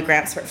from the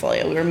Gramps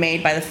portfolio. We were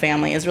made by the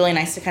family. It's really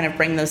nice to kind of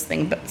bring those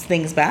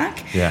things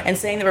back. Yeah. And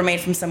saying that we're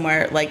made from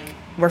somewhere, like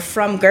we're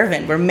from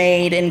Girvan. We're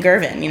made in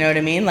Girvan. You know what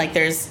I mean? Like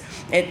there's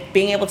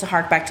being able to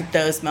hark back to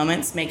those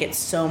moments make it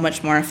so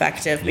much more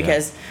effective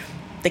because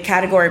the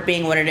category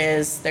being what it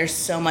is, there's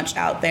so much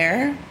out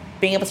there.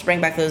 Being able to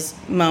bring back those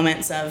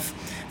moments of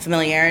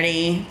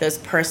familiarity, those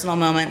personal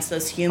moments,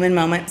 those human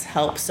moments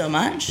help so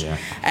much. Yeah.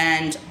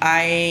 And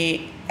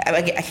I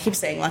keep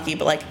saying lucky,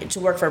 but like to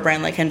work for a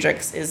brand like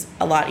Hendricks is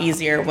a lot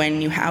easier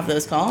when you have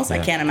those calls. I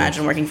can't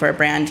imagine working for a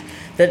brand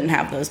that didn't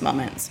have those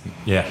moments.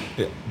 Yeah.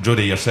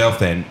 Jody, yourself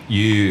then,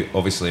 you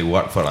obviously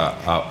work for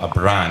a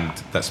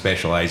brand that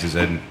specialises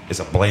in is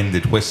a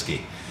blended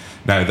whiskey.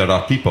 Now there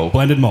are people...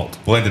 Blended malt.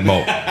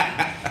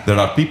 There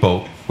are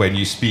people, when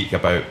you speak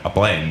about a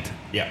blend,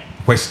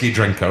 whiskey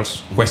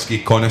drinkers, whiskey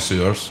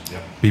connoisseurs,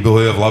 people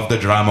who have loved the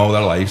dram all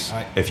their lives,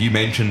 if you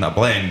mention a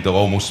blend, they'll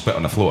almost spit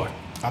on the floor.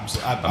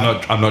 Absolutely.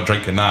 I'm not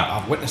drinking that.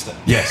 I've witnessed it.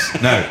 Yes.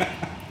 Now,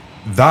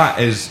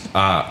 that is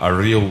a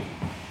real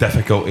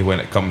difficulty when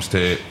it comes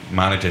to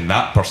managing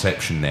that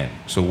perception then.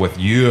 So with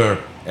your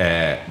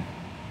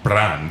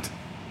brand,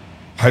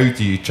 how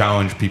do you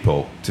challenge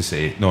people to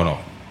say, no,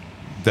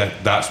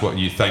 that's what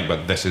you think,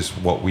 but this is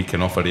what we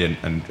can offer you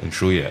and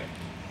show you it?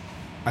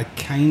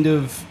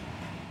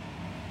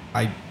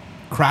 I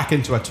crack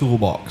into a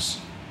toolbox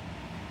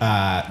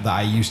that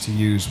I used to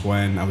use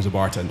when I was a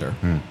bartender,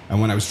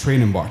 and when I was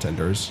training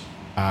bartenders,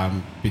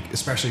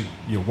 especially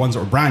ones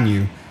that were brand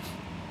new.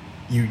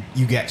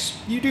 You get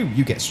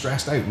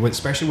stressed out,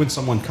 especially when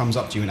someone comes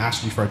up to you and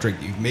asks you for a drink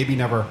that you've maybe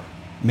never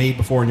made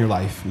before in your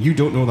life. You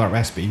don't know that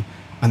recipe,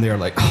 and they're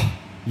like, "Oh,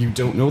 you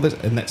don't know this,"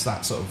 and it's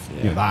that sort of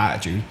that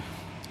attitude.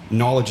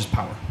 Knowledge is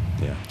power.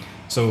 Yeah.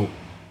 So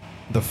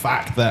the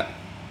fact that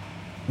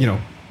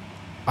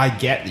I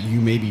get that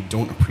you maybe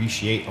don't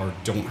appreciate or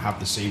don't have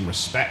the same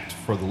respect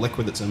for the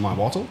liquid that's in my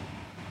bottle,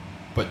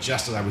 but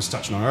just as I was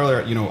touching on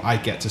earlier, I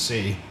get to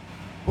say,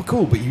 well,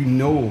 cool, but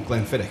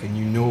Glenfiddich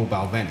and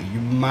Balvenie.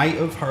 You might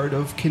have heard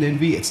of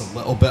Kinenvy. It's a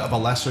little bit of a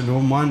lesser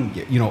known one.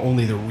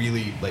 Only the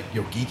really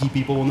your geeky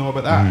people will know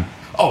about that.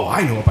 Mm-hmm. Oh,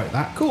 I know about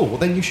that. Cool. Well,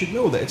 then you should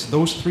know that it's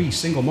those 3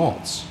 single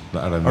malts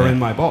that are in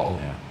my bottle.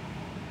 Yeah.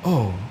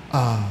 Oh,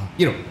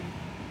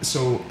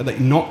 so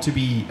not to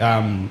be,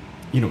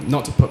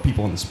 not to put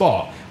people on the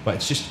spot, but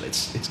it's just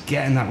it's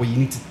getting that way. You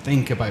need to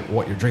think about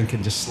what you're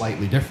drinking just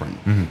slightly different.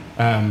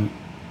 Mm-hmm.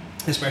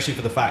 Especially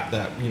for the fact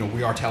that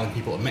we are telling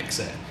people to mix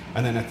it.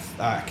 And then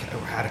I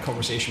had a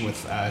conversation with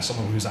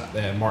someone who was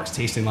at Mark's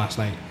tasting last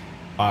night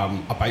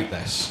about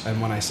this.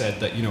 And when I said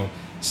that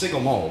single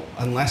malt,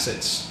 unless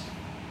it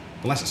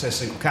says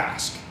single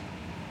cask,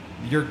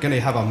 you're going to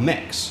have a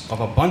mix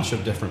of a bunch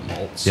of different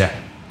malts. Yeah.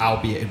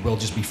 Albeit it will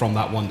just be from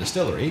that one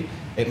distillery.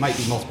 It might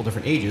be multiple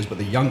different ages, but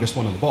the youngest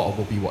one in the bottle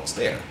will be what's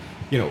there.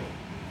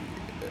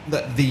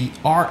 The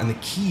art and the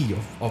key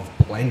of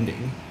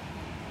blending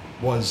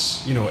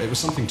was, it was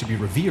something to be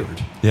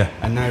revered. Yeah.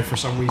 And now for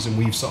some reason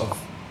we've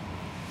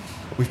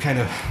kind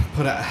of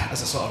put it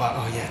as a sort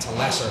of it's a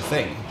lesser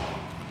thing.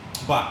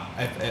 But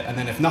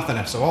if nothing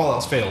else, so all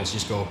else fails,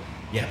 just go,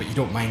 yeah, but you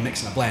don't mind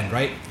mixing a blend,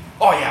 right?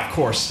 Oh yeah, of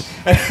course.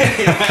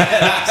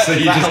 So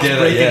you just get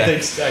breaking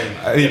things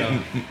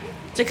down.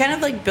 To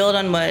kind of build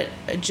on what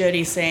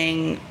Jody's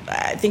saying,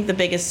 I think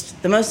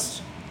the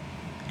most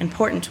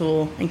important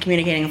tool in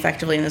communicating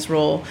effectively in this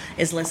role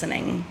is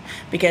listening.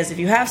 Because if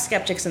you have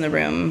skeptics in the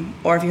room,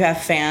 or if you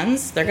have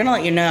fans, they're going to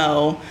let you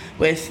know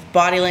with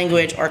body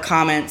language or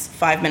comments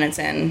 5 minutes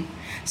in.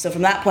 So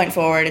from that point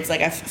forward, it's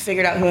like I've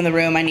figured out who in the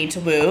room I need to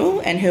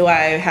woo and who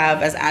I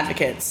have as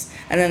advocates.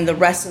 And then the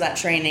rest of that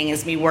training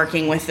is me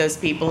working with those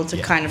people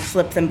to kind of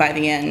flip them by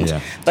the end.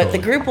 Yeah, but totally.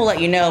 The group will let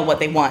you know what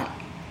they want.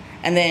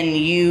 And then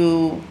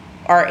you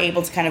are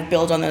able to kind of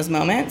build on those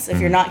moments.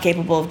 If you're not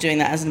capable of doing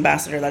that as an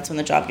ambassador, that's when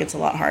the job gets a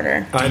lot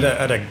harder. I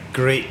had a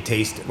great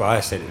taste. Well, I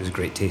said it was a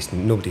great taste,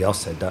 and nobody else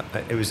said that.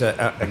 It was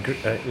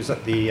it was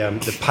at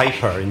the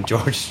Piper in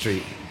George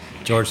Street,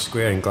 George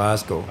Square in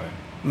Glasgow.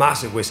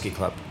 Massive whiskey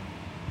club.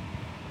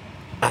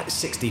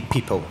 60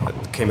 people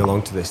came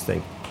along to this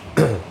thing,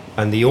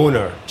 and the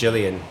owner,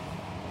 Gillian,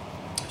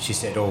 she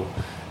said, "Oh,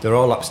 they're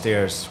all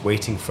upstairs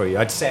waiting for you."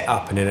 I'd set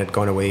up and then I'd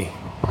gone away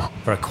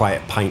for a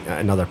quiet pint at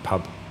another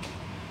pub.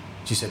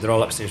 She said, "They're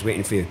all upstairs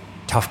waiting for you.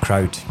 Tough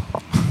crowd."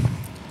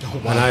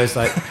 Oh, wow. And I was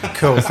like,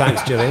 "Cool,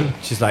 thanks, Gillian."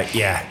 She's like,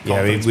 "Yeah,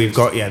 we've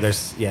got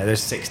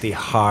there's 60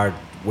 hard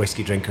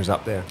whiskey drinkers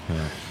up there."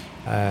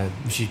 Yeah.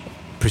 She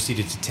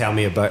proceeded to tell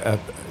me about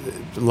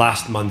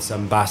last month's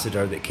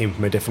ambassador that came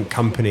from a different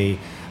company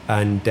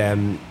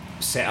and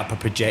set up a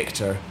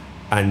projector,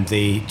 and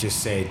they just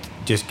said,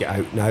 "Just get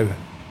out now.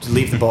 Just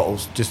leave the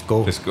bottles. Just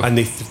go." And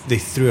they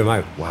threw them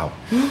out. Wow.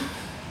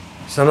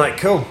 So I'm like,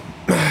 cool.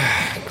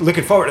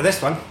 Looking forward to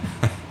this one.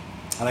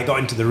 And I got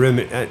into the room,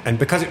 and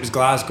because it was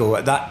Glasgow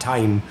at that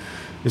time,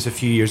 it was a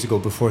few years ago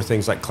before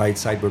things like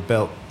Clydeside were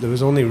built, there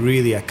was only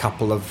really a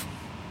couple of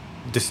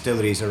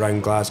distilleries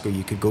around Glasgow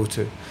you could go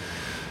to.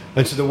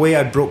 And so the way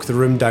I broke the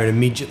room down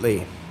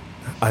immediately,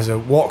 as I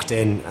walked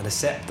in and I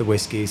sipped the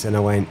whiskies and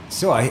I went,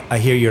 "So I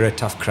hear you're a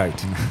tough crowd."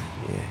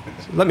 Yeah.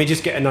 So let me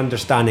just get an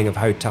understanding of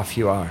how tough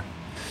you are.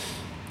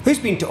 Who's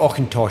been to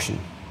Auchentoshan?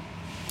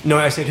 No,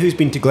 I said, who's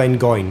been to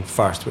Glengoyne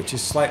first, which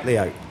is slightly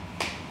out?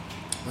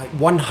 like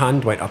one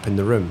hand went up in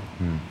the room.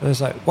 And I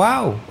was like,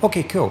 wow,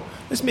 okay, cool.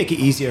 Let's make it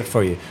easier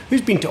for you.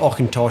 Who's been to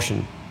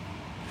Auchentoshan?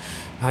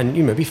 And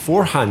maybe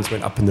 4 hands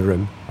went up in the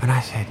room. And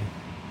I said,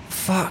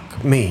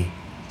 fuck me.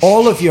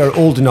 All of you are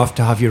old enough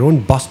to have your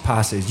own bus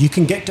passes. You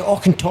can get to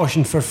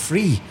Auchentoshan for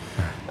free.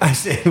 I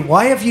said,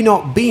 why have you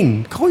not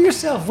been? Call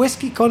yourself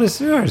whiskey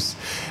connoisseurs.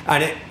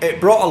 And it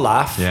brought a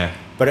laugh. Yeah.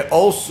 But it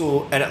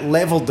also, and it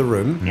leveled the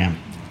room. Yeah.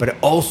 But it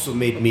also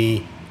made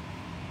me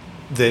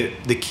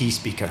the key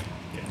speaker.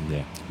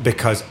 Yeah.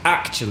 Because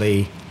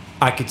actually,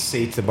 I could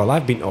say to them, well,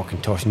 I've been to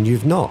Auchentoshan,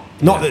 you've not.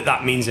 Not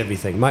that means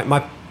everything.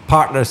 My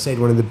partner said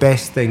one of the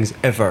best things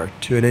ever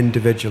to an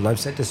individual. I've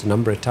said this a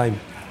number of times.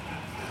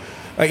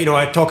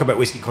 I talk about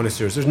whiskey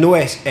connoisseurs. There's no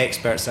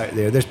experts out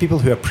there. There's people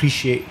who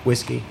appreciate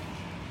whiskey.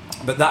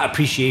 But that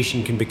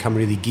appreciation can become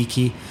really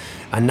geeky.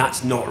 And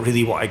that's not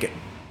really what I get,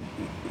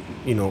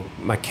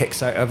 my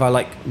kicks out of. I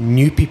like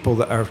new people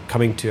that are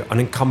coming to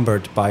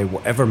unencumbered by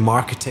whatever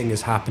marketing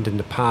has happened in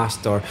the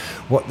past or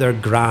what their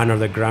gran or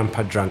their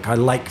grandpa drank. I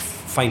like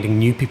finding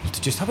new people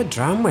to just have a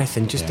dram with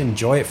and just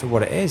enjoy it for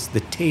what it is. The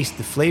taste,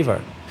 the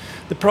flavour.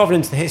 The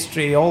provenance, the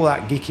history, all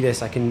that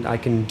geekiness I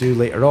can do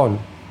later on.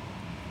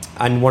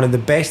 And one of the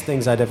best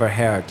things I'd ever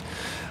heard,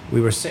 we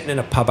were sitting in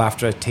a pub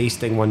after a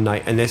tasting one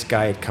night and this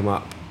guy had come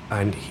up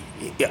and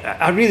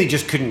I really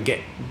just couldn't get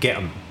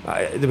him.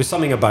 There was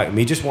something about him.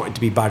 He just wanted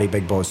to be Barry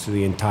Big Boss through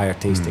the entire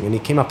tasting. And he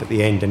came up at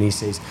the end and he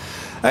says,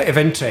 out of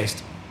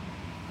interest,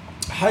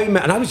 and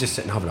I was just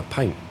sitting having a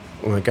pint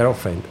with my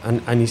girlfriend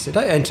and he said,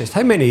 out of interest,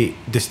 how many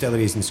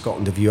distilleries in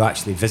Scotland have you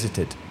actually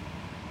visited?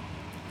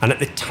 And at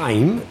the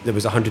time, there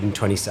was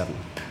 127.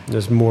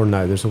 There's more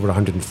now. There's over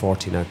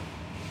 140 now.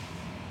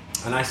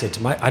 And I said to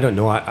him, I don't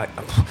know. I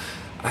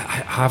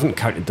haven't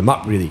counted them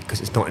up, really,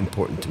 because it's not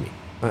important to me.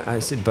 I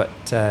said, but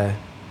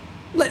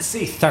let's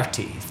say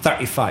 30,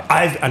 35.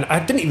 And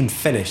I didn't even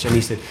finish. And he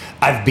said,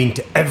 I've been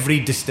to every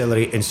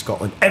distillery in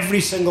Scotland.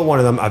 Every single one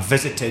of them I've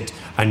visited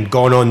and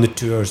gone on the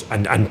tours.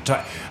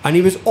 And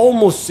he was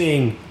almost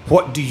saying,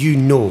 what do you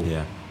know?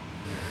 Yeah.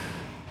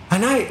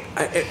 And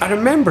I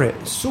remember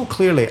it so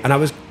clearly, and I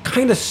was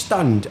kind of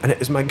stunned, and it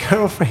was my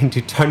girlfriend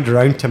who turned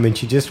around to him and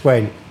she just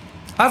went,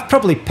 I've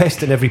probably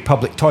pissed in every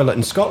public toilet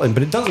in Scotland,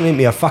 but it doesn't make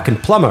me a fucking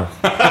plumber.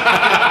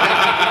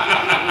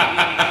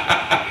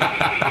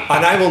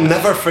 And I will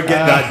never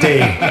forget that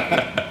day.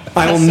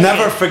 I will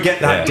never forget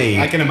that day.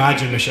 I can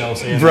imagine Michelle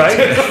saying right?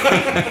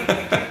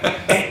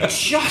 It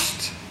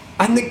just...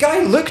 And the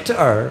guy looked at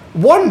her,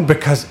 one,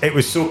 because it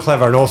was so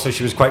clever, and also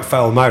she was quite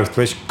foul-mouthed,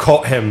 which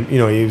caught him, he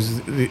was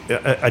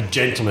a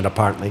gentleman,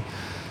 apparently.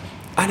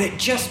 And it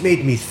just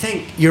made me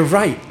think, you're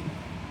right,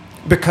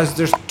 because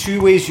there's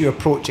 2 ways you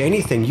approach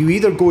anything. You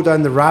either go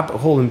down the rabbit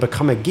hole and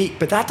become a geek,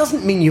 but that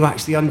doesn't mean you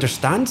actually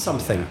understand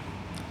something.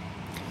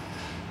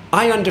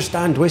 I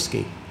understand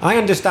whiskey. I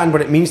understand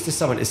what it means to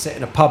someone to sit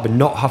in a pub and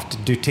not have to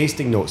do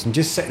tasting notes and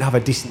just sit and have a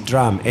decent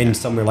dram in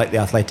somewhere like the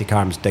Athletic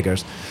Arms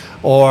Diggers,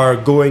 or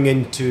going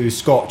into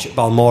Scotch at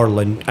Balmoral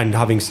and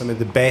having some of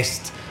the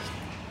best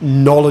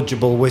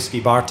knowledgeable whiskey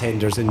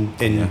bartenders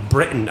in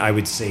Britain, I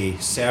would say,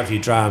 serve you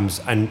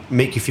drams and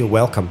make you feel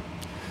welcome.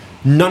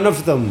 None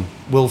of them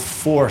will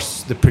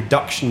force the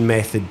production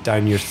method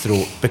down your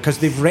throat because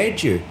they've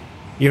read you.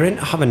 You're in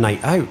to have a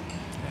night out.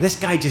 This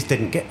guy just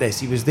didn't get this.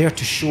 He was there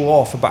to show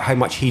off about how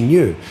much he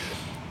knew.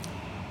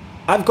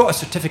 I've got a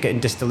certificate in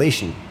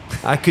distillation.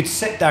 I could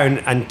sit down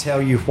and tell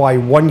you why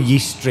one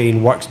yeast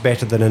strain works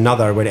better than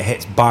another when it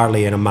hits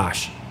barley in a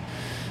mash.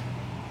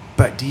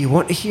 But do you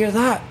want to hear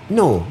that?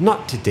 No,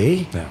 not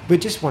today. Yeah. We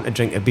just want to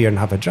drink a beer and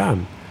have a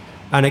dram.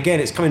 And again,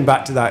 it's coming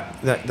back to that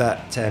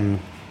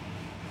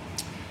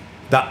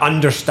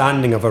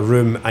understanding of a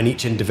room and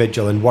each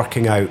individual and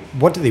working out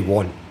what do they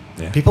want.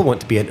 Yeah. People want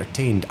to be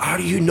entertained. Are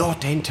you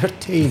not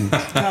entertained?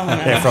 Oh,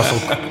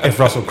 no. If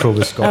Russell Crowe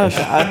was Scottish.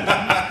 Oh,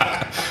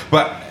 God.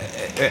 But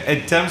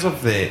in terms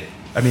of there's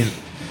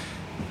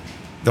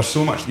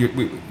so much.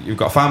 You've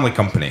got a family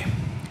company,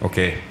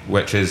 okay,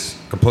 which is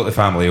completely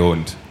family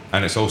owned,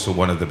 and it's also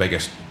one of the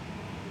biggest.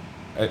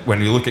 When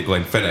you look at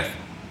Glenfiddich,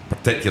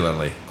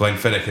 particularly,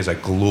 Glenfiddich is a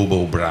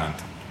global brand.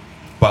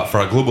 But for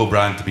a global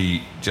brand to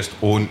be just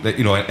owned,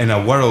 in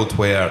a world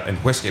where in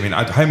whiskey,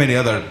 how many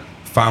other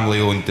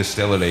family-owned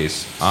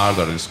distilleries are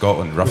there in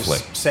Scotland, roughly?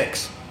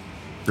 6.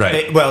 Right.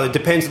 It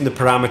depends on the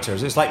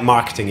parameters. It's like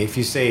marketing. If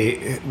you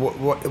say,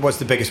 what's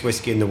the biggest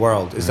whiskey in the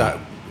world? Is that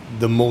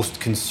the most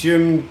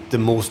consumed, the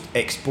most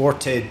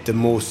exported, the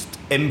most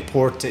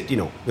imported?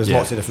 There's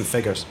lots of different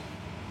figures.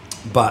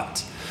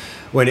 But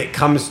when it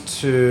comes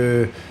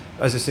to,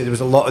 as I said, there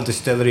was a lot of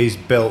distilleries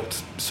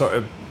built sort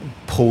of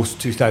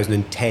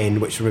post-2010,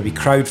 which were maybe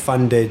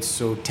crowd-funded,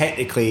 so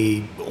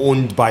technically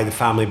owned by the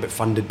family but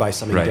funded by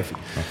something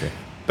different. Okay.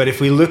 But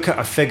if we look at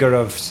a figure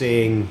of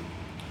saying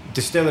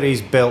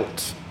distilleries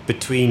built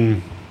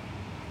between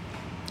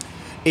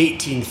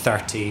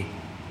 1830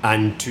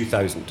 and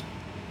 2000,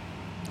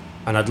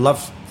 and I'd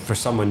love for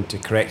someone to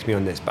correct me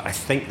on this, but I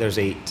think there's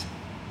 8.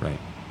 Right.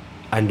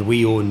 And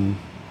we own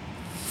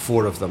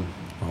 4 of them.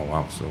 Oh,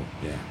 wow. So,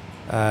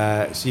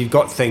 yeah. So you've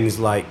got things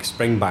like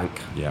Springbank.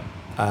 Yeah.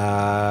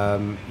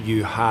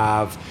 You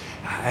have,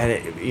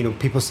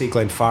 people say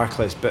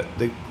Glenfarclas, but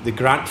the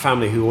Grant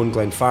family who owned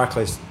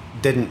Glenfarclas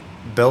didn't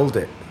build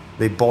it.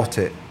 They bought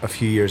it a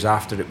few years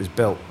after it was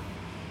built.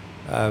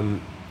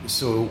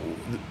 So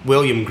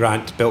William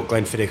Grant built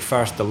Glenfiddich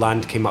first. The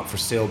land came up for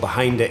sale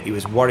behind it. He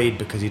was worried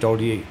because he'd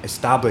already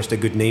established a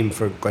good name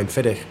for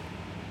Glenfiddich.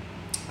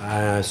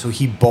 So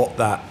he bought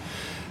that.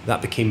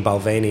 That became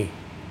Balvenie.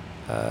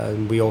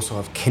 We also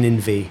have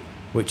Kinninvie,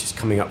 which is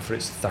coming up for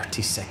its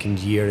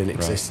 32nd year in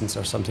existence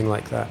or something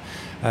like that,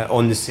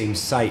 on the same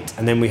site.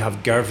 And then we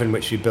have Girvan,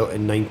 which we built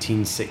in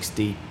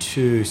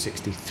 1962,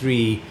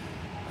 63.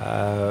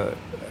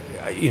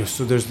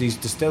 So there's these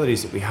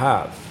distilleries that we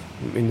have.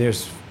 I mean,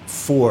 there's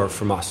 4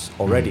 from us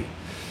already.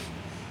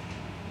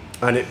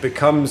 And it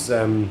becomes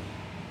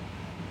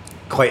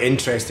quite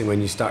interesting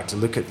when you start to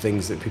look at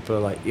things that people are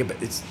like, yeah, but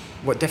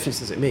what difference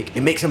does it make?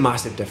 It makes a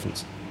massive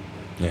difference.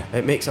 Yeah.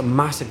 It makes a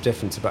massive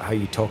difference about how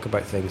you talk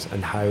about things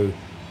and how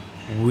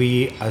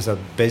we as a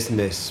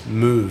business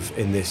move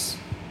in this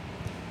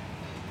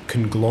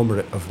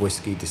conglomerate of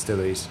whiskey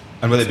distilleries.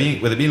 And with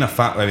it being a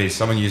fact, I mean,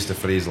 someone used the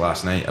phrase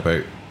last night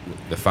about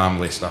the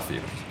family stuff.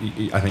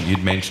 I think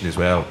you'd mentioned as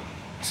well,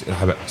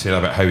 saying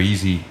about how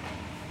easy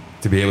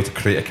to be able to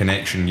create a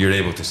connection. You're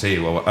able to say,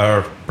 well,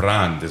 our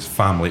brand is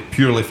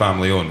purely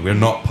family owned. We're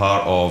not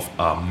part of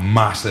a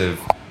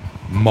massive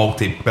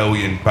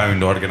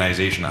multi-billion-pound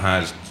organisation that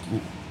has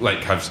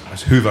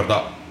hoovered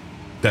up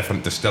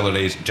different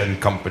distilleries, gin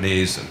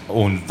companies, and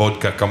owned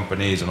vodka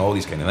companies, and all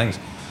these kind of things.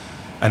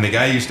 And the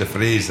guy used to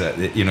phrase that,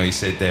 he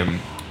said,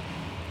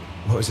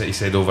 what was it? He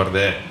said over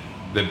the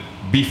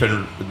beef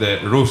and the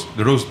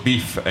roast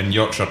beef and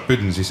Yorkshire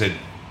puddings. He said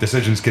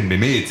decisions can be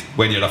made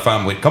when you're a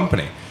family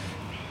company.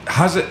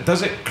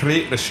 Does it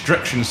create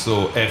restrictions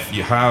though if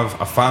you have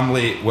a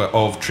family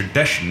of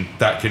tradition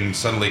that can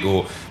suddenly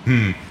go,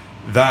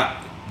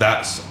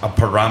 that's a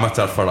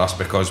parameter for us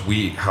because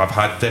we have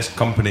had this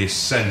company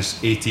since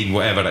 18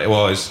 whatever it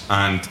was,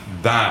 and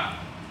that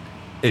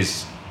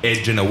is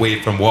edging away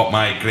from what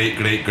my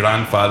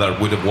great-great-grandfather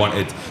would have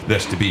wanted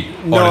this to be?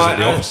 Or is it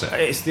the opposite?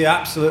 It's the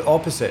absolute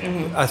opposite.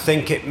 I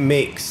think it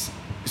makes...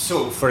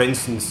 So, for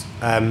instance,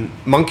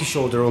 Monkey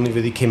Shoulder only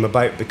really came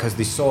about because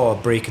they saw a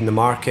break in the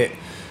market.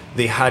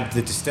 They had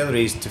the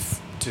distilleries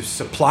to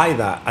supply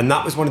that, and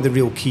that was one of the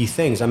real key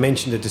things. I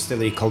mentioned a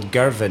distillery called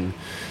Girvan.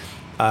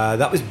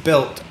 That was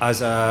built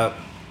as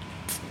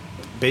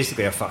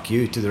basically a fuck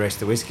you to the rest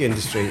of the whiskey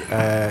industry.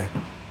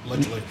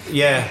 Literally.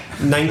 Yeah,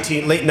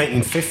 late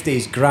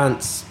 1950s,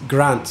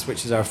 Grants,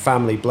 which is our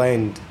family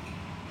blend.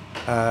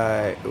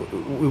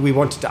 We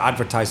wanted to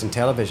advertise on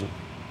television.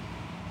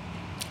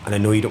 And I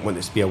know you don't want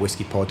this to be a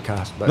whiskey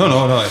podcast, but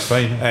no, it's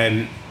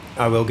fine.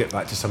 I will get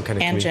back to some kind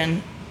of and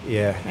gin.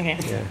 Yeah. Okay.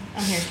 Yeah.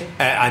 I'm here too.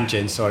 And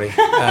gin, sorry.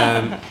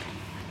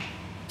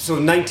 So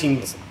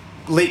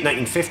late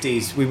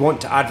 1950s, we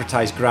want to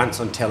advertise Grants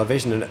on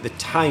television, and at the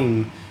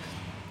time,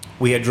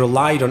 we had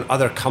relied on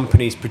other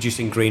companies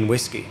producing grain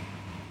whiskey,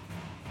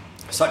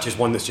 such as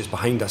one that's just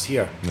behind us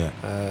here,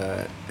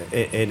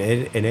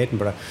 in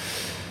Edinburgh.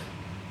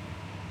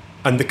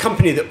 And the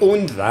company that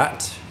owned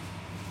that,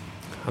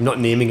 I'm not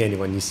naming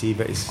anyone, you see,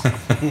 but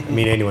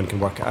anyone can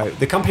work it out.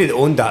 The company that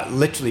owned that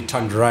literally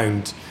turned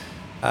around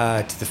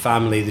to the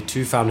family, the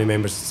 2 family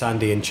members,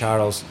 Sandy and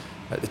Charles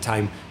at the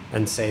time,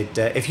 and said,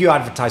 if you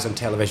advertise on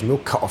television, we'll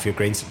cut off your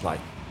grain supply.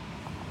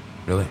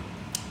 Really?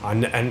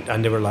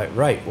 And they were like,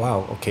 right,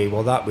 wow, okay,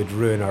 well, that would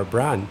ruin our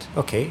brand.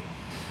 Okay.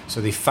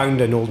 So they found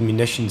an old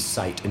munitions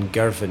site in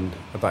Girvan,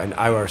 about an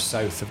hour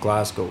south of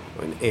Glasgow,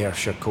 on the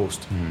Ayrshire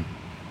coast.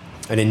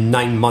 And in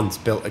 9 months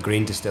built a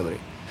grain distillery,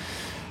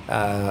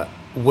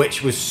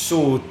 which was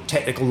so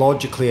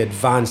technologically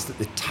advanced at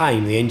the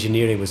time. The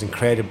engineering was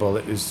incredible.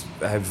 It was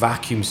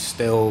vacuum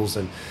stills,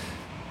 and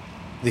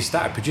they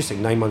started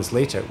producing 9 months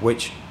later,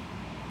 which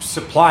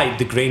supplied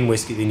the grain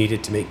whiskey they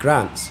needed to make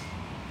Grants.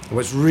 And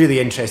what's really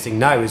interesting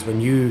now is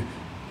when you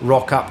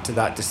rock up to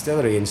that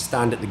distillery and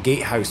stand at the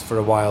gatehouse for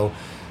a while,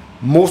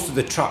 most of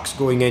the trucks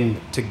going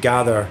in to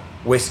gather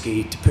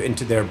whiskey to put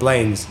into their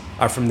blends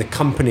are from the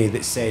company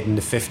that said in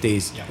the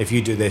 50s, if you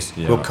do this,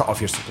 we'll cut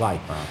off your supply.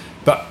 Wow.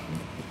 But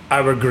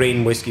our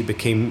grain whiskey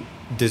became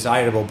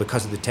desirable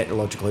because of the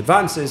technological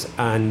advances,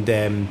 and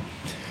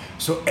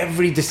so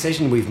every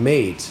decision we've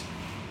made,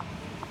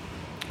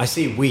 I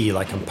say we,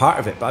 like I'm part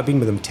of it, but I've been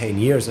with them 10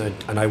 years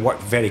and I work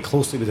very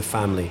closely with the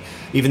family.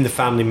 Even the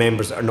family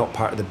members that are not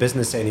part of the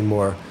business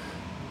anymore,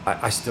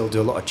 I still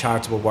do a lot of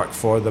charitable work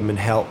for them and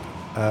help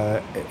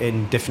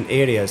in different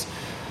areas.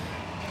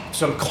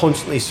 So I'm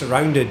constantly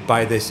surrounded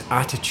by this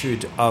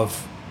attitude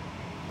of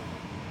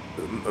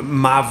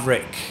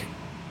maverick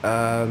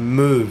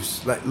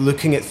moves, like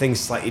looking at things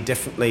slightly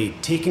differently,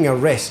 taking a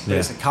risk, but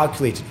it's a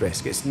calculated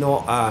risk. It's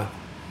not a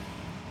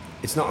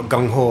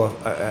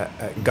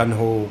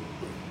gung-ho,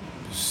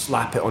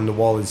 slap it on the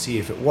wall and see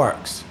if it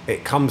works.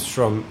 It comes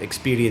from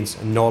experience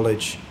and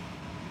knowledge,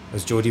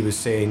 as Jody was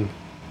saying,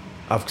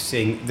 of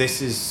saying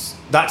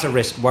that's a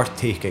risk worth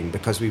taking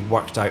because we've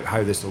worked out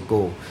how this will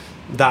go.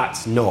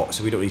 That's not,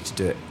 so we don't need to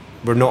do it.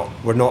 We're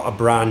not a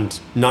brand.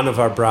 None of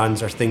our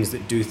brands are things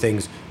that do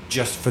things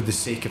just for the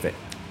sake of it.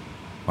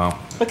 Wow.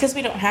 Because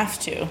we don't have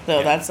to,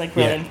 though. That's like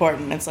really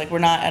important. It's like we're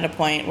not at a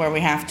point where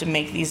we have to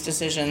make these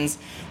decisions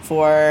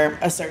for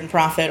a certain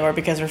profit or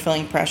because we're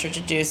feeling pressure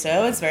to do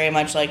so. It's very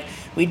much like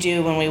we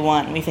do when we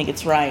want and we think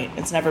it's right.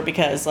 It's never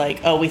because like,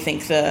 oh, we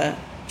think the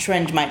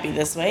trend might be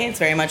this way. It's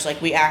very much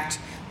like we act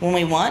when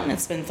we want, and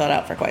it's been thought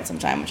out for quite some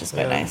time, which is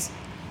quite nice.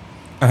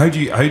 And how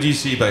do you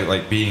see about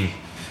like being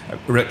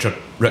Richard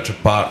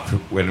Park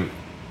when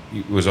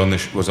he was on the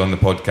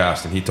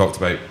podcast, and he talked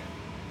about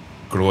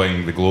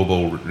growing the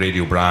global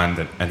radio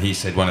brand, and he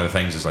said one of the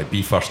things is like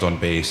be first on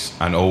base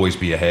and always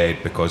be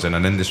ahead, because in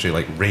an industry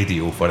like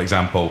radio, for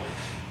example,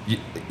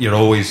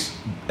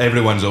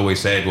 everyone's always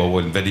said, well,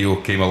 when video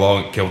came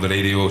along it killed the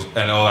radio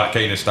and all that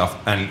kind of stuff,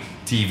 and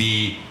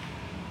TV,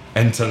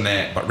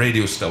 internet, but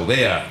radio's still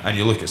there. And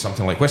you look at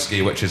something like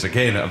Whisky, which is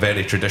again a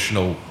very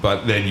traditional,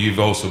 but then you've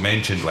also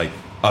mentioned like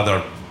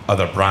other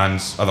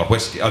brands,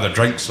 other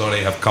drinks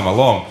have come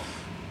along.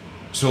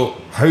 So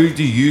how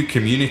do you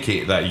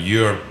communicate that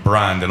your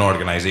brand and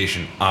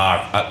organisation are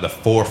at the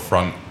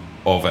forefront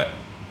of it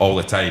all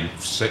the time?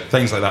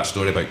 Things like that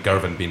story about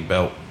Girvan being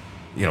built,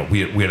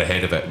 we're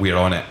ahead of it, we're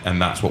on it,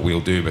 and that's what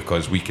we'll do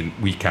because we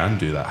can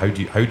do that. How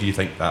do you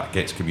think that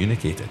gets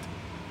communicated?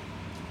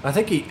 I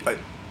think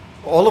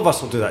all of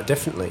us will do that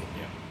differently,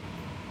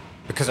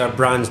 because our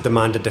brands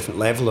demand a different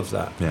level of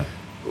that. Yeah.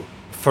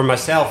 For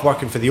myself,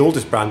 working for the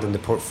oldest brand in the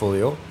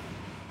portfolio,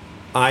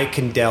 I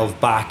can delve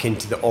back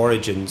into the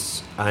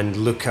origins and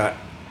look at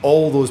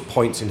all those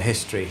points in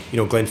history.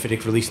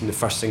 Glenfiddich releasing the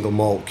first single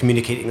malt,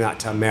 communicating that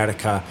to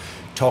America,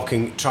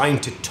 trying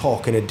to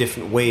talk in a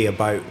different way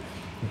about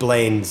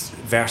blends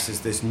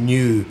versus this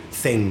new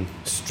thing,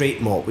 straight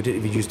malt. We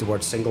didn't even use the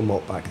word single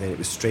malt back then, it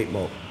was straight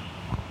malt.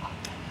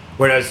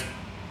 Whereas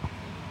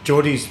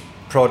Jody's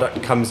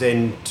product comes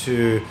in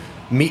to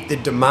meet the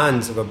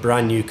demands of a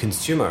brand new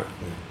consumer.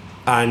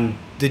 And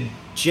the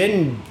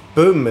gin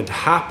boom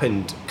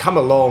had come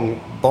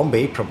along,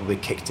 Bombay probably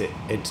kicked it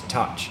into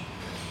touch.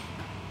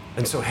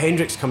 And so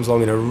Hendricks comes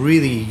along in a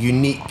really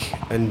unique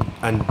and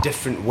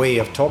different way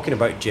of talking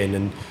about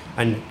gin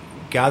and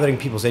gathering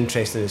people's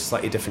interest in a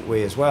slightly different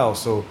way as well.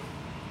 So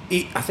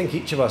I think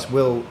each of us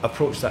will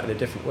approach that in a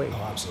different way.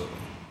 Oh, absolutely.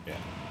 Yeah.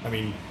 I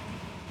mean,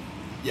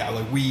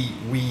 like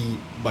we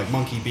like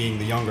Monkey being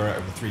the younger out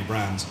of the three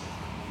brands,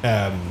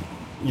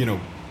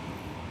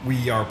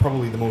 we are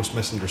probably the most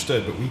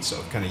misunderstood, but we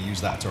sort of kind of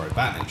use that to our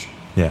advantage.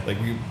 Yeah. Like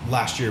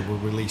last year we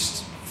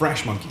released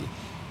Fresh Monkey,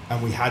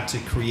 and we had to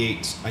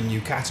create a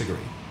new category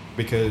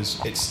because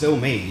it's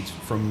made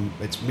from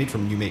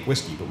New Make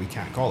Whiskey, but we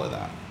can't call it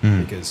that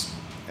because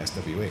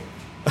SWA.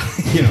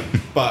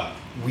 But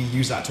we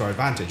use that to our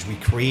advantage. We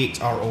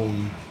create our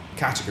own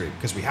category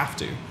because we have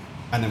to,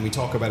 and then we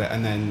talk about it,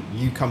 and then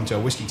you come to a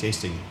whiskey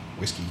tasting,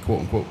 whiskey quote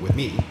unquote, with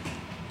me,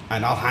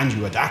 and I'll hand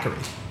you a daiquiri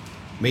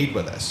made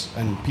with this,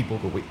 and people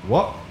go, wait,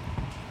 what?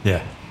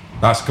 Yeah,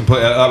 that's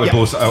completely. That would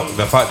blow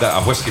the fact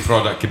that a whiskey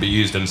product could be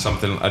used in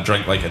a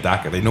drink like a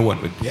daiquiri. No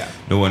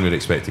one would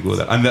expect to go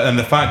there, and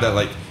the fact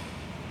that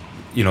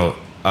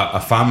a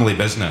family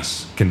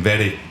business can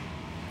very,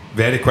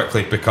 very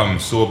quickly become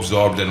so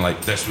absorbed in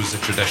like this was the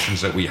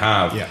traditions that we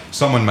have. Yeah.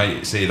 Someone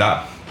might say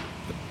that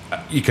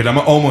you could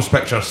almost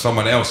picture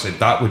someone else say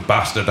that would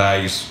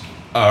bastardize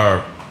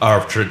our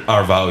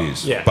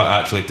values. Yeah. But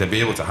actually, to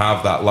be able to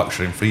have that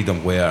luxury and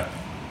freedom where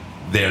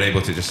they're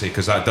able to just say,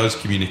 because that does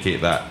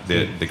communicate that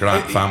the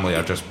Grant family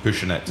are just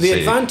pushing it. The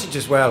advantage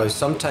as well is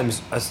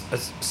sometimes, as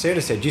Sarah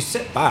said, you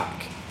sit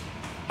back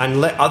and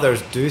let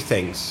others do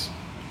things,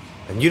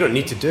 and you don't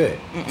need to do it.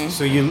 Mm-mm.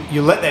 So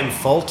you let them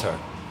falter.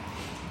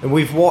 And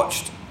we've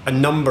watched a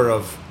number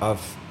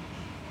of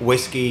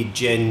whiskey,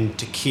 gin,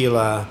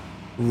 tequila,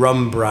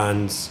 rum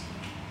brands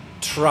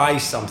try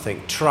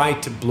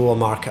to blow a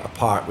market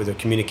apart with their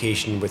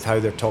communication, with how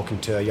they're talking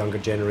to a younger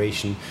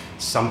generation.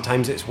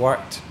 Sometimes it's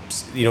worked.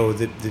 The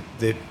what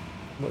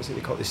is it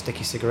they call it, the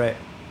sticky cigarette,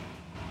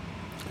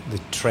 the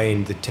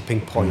trend, the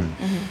tipping point.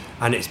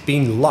 Mm-hmm. And it's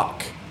been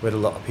luck with a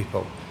lot of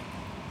people.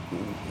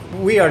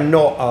 We are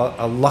not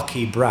a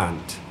lucky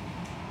brand.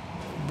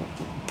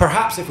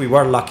 Perhaps if we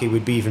were lucky,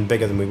 we'd be even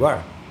bigger than we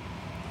were,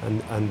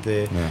 and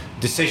the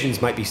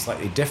decisions might be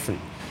slightly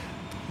different.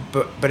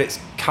 But it's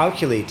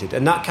calculated,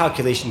 and that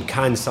calculation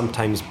can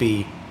sometimes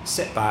be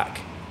sit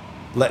back,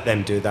 let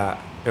them do that.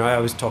 I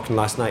was talking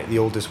last night, the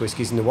oldest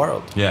whiskies in the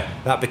world. Yeah,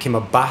 that became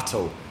a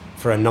battle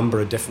for a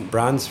number of different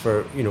brands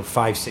for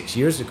 5-6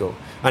 years ago,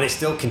 and it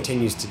still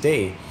continues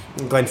today.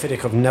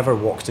 Glenfiddich have never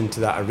walked into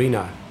that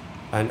arena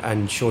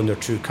and shown their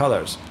true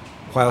colours,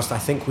 whilst I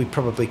think we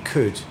probably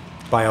could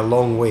by a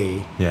long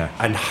way,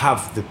 and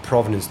have the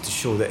provenance to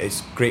show that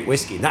it's great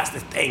whiskey. And that's the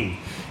thing.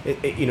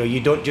 You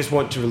don't just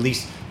want to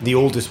release the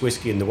oldest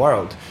whiskey in the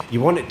world. You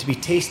want it to be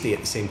tasty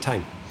at the same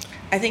time.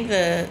 I think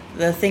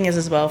the thing is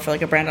as well for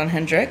like a brand on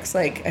Hendricks,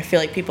 like I feel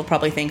like people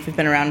probably think we've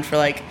been around for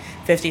like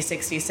 50,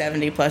 60,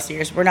 70 plus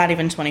years. We're not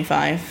even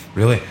 25.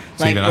 Really?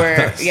 So Like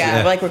we're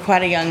yeah. like we're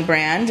quite a young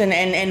brand, and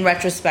in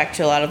retrospect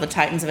to a lot of the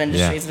titans of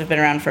industries that have been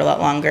around for a lot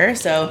longer.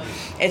 So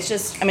it's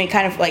just, I mean,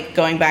 kind of like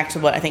going back to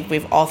what I think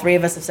we've all three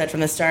of us have said from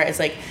the start. It's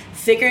like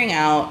figuring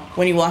out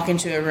when you walk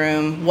into a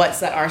room what's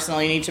that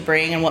arsenal you need to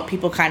bring and what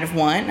people kind of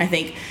want. I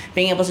think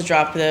being able to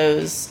drop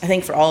those, I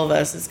think for all of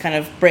us, is kind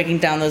of breaking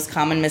down those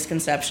common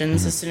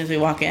misconceptions as soon as we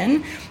walk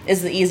in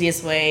is the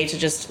easiest way to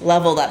just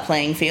level that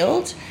playing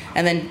field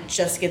and then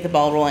just get the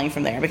ball rolling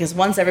from there. Because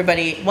once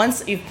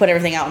you've put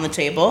everything out on the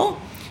table,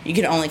 you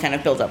can only kind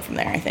of build up from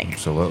there, I think.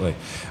 Absolutely.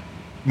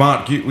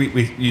 Mark,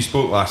 you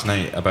spoke last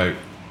night about,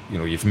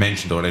 you've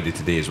mentioned already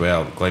today as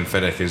well,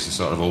 Glenfiddich is the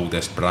sort of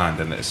oldest brand,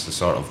 and it's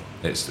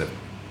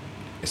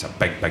a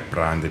big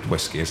branded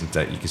whiskey, isn't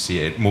it? You can see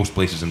it most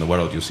places in the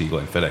world, you'll see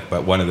Glenfiddich,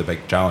 but one of the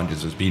big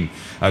challenges has been,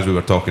 as we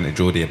were talking to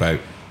Jody about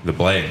the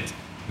blend,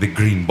 the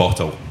green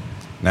bottle.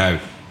 Now,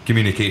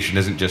 communication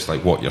isn't just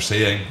like what you're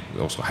saying,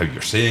 also how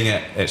you're saying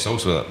it, it's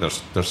also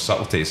that there's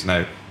subtleties.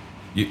 Now,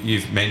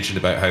 you've mentioned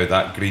about how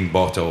that green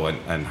bottle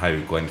and how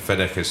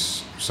Glenfiddich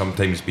has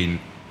sometimes been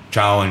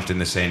challenged in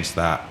the sense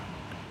that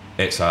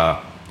it's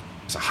a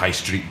high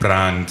street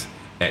brand,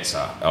 it's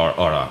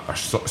a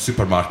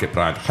supermarket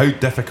brand. How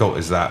difficult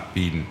has that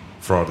been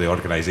for the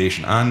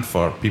organisation and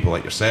for people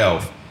like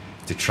yourself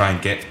to try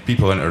and get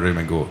people into a room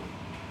and go,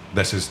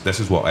 this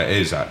is what it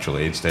is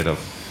actually, instead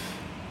of...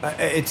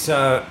 It's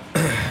a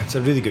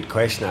really good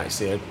question,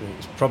 actually.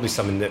 It's probably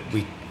something that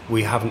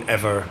we haven't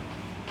ever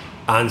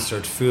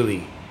answered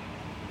fully.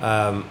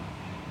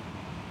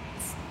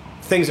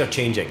 Things are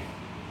changing.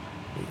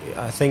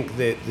 I think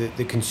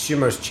the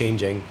consumer's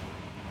changing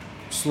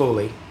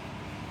slowly.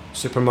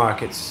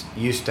 Supermarkets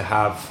used to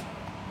have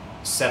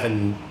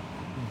 7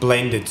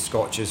 blended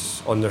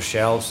scotches on their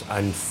shelves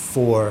and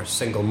 4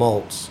 single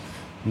malts.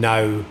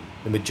 Now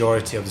the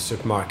majority of the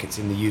supermarkets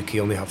in the UK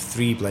only have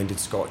 3 blended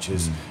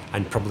scotches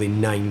and probably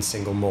 9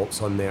 single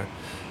malts on there.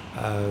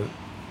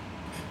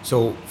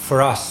 So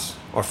for us,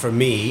 or for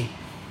me,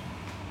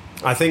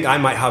 I think I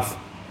might have,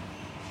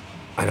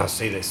 and I'll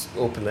say this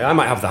openly, I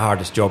might have the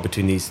hardest job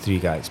between these 3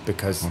 guys,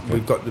 because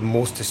we've got the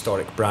most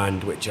historic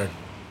brand, which are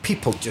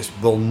people just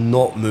will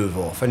not move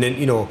off. And then,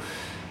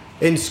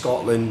 in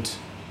Scotland,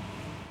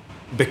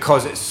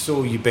 because it's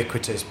so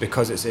ubiquitous,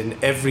 because it's in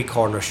every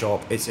corner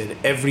shop, it's in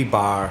every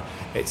bar,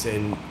 it's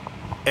in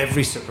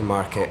every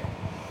supermarket,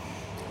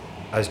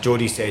 as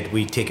Jody said,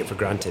 we take it for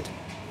granted.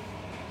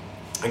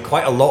 And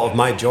quite a lot of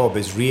my job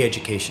is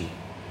re-education.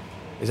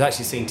 Is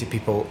actually saying to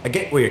people, I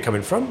get where you're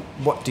coming from,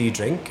 what do you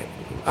drink?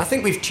 I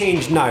think we've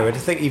changed now, and I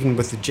think even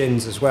with the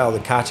gins as well, the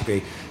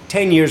category.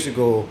 10 years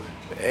ago,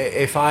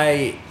 if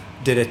I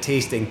did a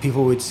tasting,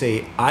 people would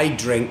say, I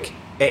drink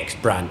X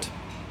brand.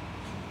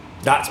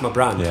 That's my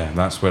brand. Yeah,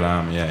 that's where I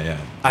am, yeah.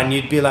 And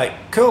you'd be like,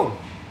 cool,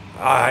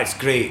 it's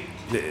great.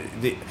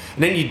 And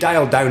then you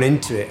dial down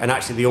into it, and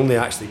actually they only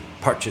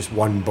purchase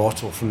 1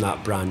 bottle from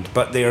that brand,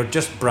 but they are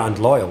just brand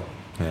loyal.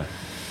 Yeah.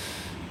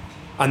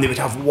 And they would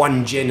have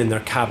 1 gin in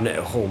their cabinet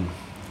at home,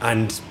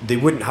 and they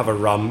wouldn't have a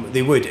rum.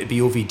 It'd be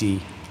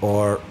OVD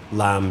or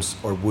Lambs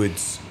or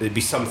Woods. It'd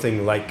be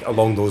something like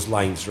along those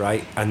lines,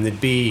 right? And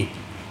there'd be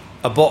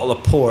a bottle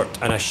of port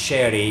and a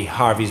sherry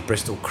Harvey's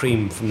Bristol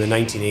Cream from the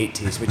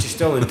 1980s, which is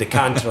still in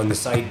decanter on the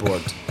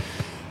sideboard,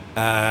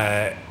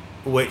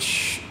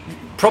 which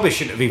probably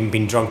shouldn't have even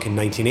been drunk in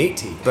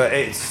 1980, but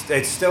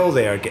it's still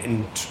there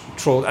getting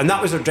trolled. And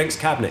that was our drinks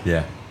cabinet.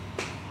 Yeah.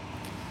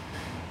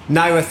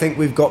 Now I think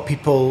we've got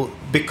people,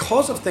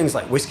 because of things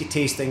like whiskey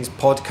tastings,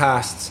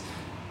 podcasts,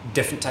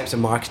 different types of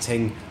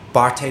marketing,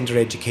 bartender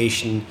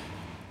education,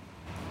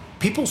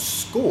 people's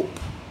scope.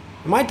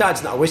 My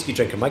dad's not a whiskey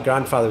drinker. My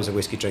grandfather was a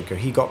whiskey drinker.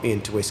 He got me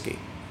into whiskey.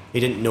 He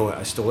didn't know it.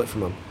 I stole it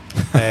from him.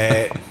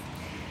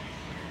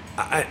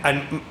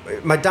 And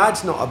my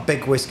dad's not a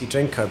big whiskey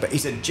drinker, but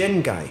he's a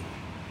gin guy.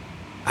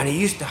 And he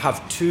used to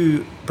have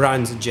 2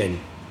 brands of gin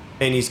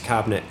in his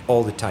cabinet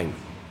all the time.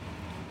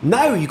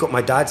 Now you got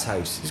my dad's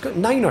house. He's got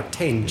 9 or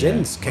 10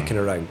 gins kicking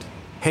around.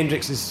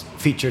 Hendricks is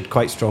featured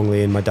quite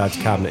strongly in my dad's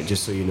cabinet,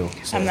 just so you know.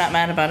 So, I'm not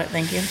mad about it,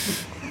 thank you.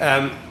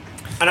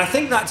 and I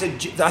think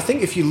I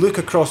think if you look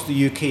across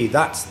the UK,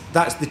 that's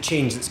the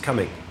change that's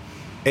coming.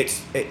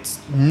 It's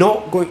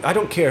not going. I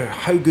don't care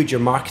how good your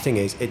marketing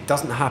is. It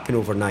doesn't happen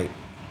overnight.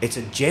 It's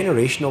a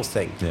generational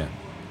thing. Yeah.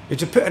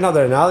 To put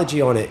another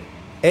analogy on it,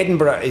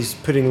 Edinburgh is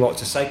putting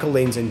lots of cycle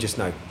lanes in just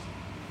now.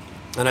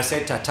 And I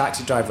said to a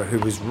taxi driver who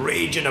was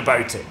raging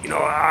about it,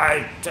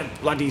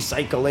 bloody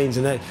cycle lanes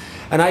and that.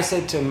 And I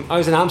said to him, I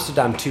was in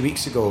Amsterdam 2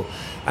 weeks ago,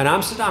 and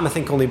Amsterdam I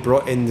think only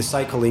brought in the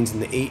cycle lanes in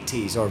the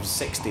 80s or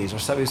 60s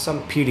or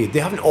some period. They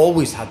haven't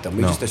always had them.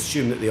 We just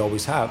assume that they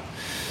always have.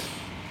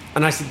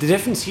 And I said, the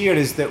difference here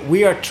is that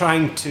we are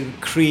trying to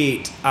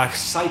create a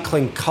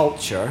cycling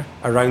culture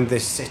around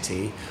this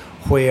city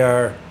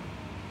where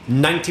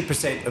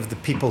 90% of the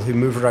people who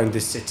move around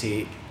this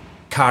city,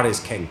 car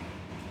is king.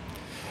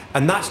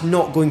 And that's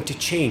not going to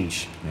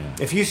change.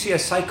 Yeah. If you see a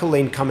cycle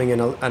lane coming in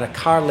and a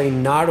car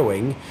lane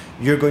narrowing,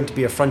 you're going to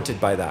be affronted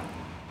by that.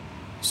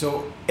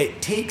 So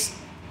it takes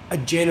a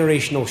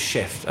generational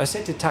shift. I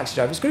said to the taxi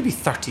driver, it's going to be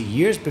 30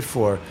 years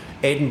before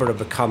Edinburgh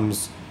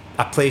becomes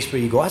a place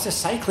where you go, as a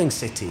cycling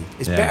city,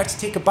 it's better to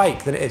take a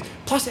bike than it is.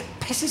 Plus, it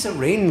pisses a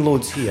rain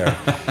loads here.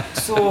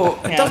 So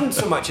it doesn't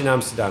so much in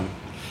Amsterdam.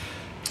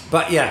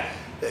 But yeah,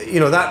 you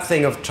know, that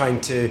thing of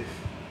trying to...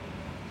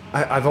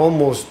 I've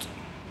almost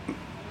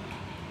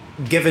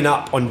given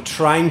up on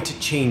trying to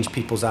change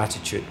people's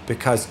attitude,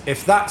 because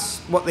if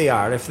that's what they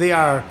are, if they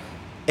are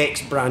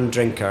X-brand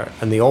drinker,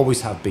 and they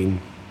always have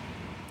been,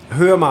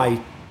 who am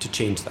I to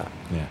change that?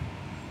 Yeah.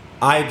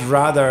 I'd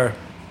rather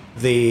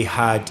they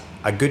had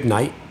a good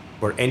night,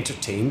 were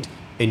entertained,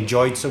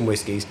 enjoyed some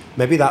whiskies.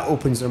 Maybe that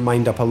opens their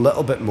mind up a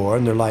little bit more,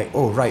 and they're like,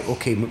 oh, right,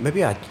 okay,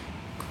 maybe I've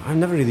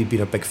never really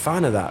been a big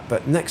fan of that,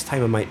 but next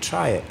time I might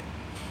try it.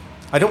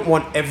 I don't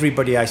want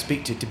everybody I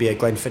speak to be a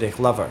Glenfiddich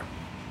lover.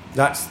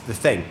 That's the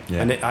thing.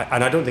 Yeah.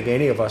 And I don't think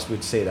any of us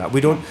would say that.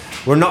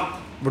 We're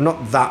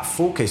not that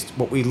focused.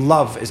 What we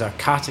love is our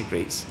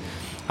categories.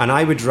 And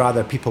I would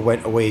rather people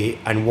went away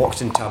and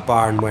walked into a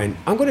bar and went,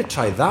 I'm going to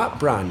try that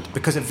brand,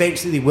 because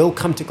eventually they will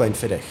come to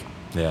Glenfiddich.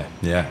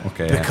 Yeah,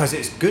 okay. Because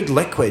it's good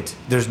liquid.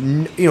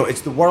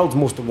 It's the world's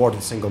most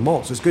awarded single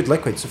malt, so it's good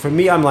liquid. So for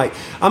me, I'm like,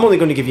 I'm only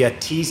going to give you a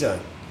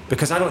teaser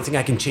because I don't think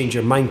I can change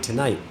your mind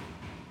tonight.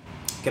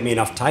 Give me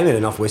enough time and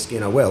enough whiskey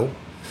and I will.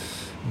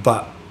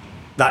 But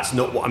that's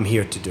not what I'm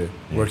here to do.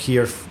 Yeah.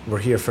 We're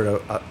here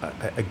for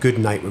a good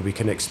night where we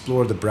can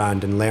explore the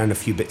brand and learn a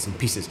few bits and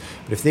pieces.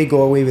 But if they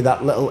go away with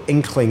that little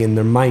inkling in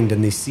their mind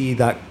and they see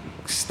that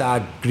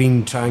Stag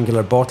green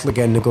triangular bottle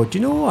again, they go, do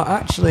you know what,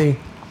 actually...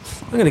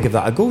 I'm going to give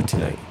that a go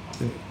tonight.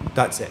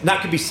 That's it. And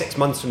that could be 6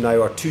 months from now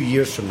or 2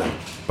 years from now.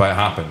 But it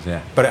happens,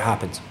 yeah. But it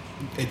happens.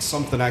 It's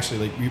something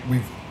actually, like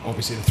we've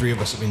obviously the three of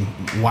us have been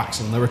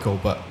waxing lyrical,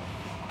 but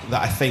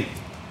that I think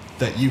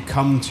that you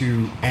come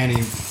to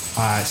any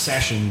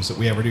sessions that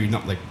we ever do,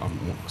 not like, I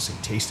won't say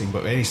tasting,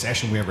 but any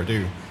session we ever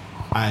do,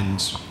 and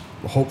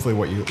hopefully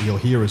what you'll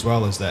hear as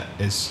well is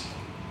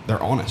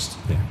they're honest.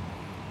 Yeah.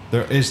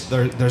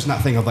 There's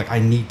nothing of like, I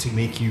need to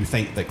make you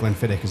think that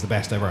Glenfiddich is the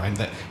best ever and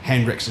that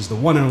Hendricks is the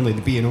one and only,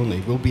 the B and only.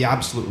 We'll be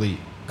absolutely,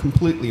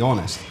 completely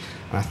honest.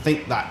 And I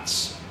think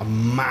that's a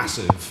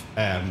massive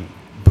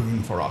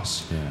boon for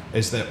us,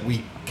 is that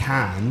we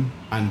can,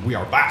 and we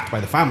are backed by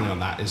the family on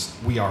that, is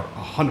we are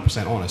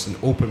 100% honest and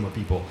open with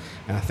people.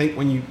 And I think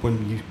when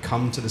you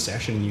come to the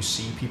session and you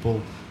see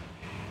people,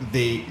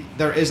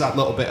 there is that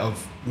little bit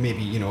of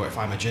maybe, you know, if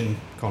I'm a gin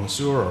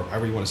connoisseur or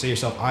however you want to say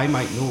yourself, I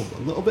might know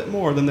a little bit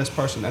more than this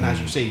person. And as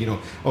you say, you know,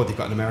 oh, they've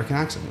got an American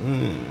accent.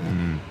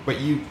 But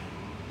you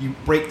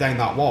break down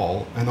that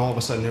wall and all of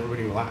a sudden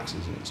everybody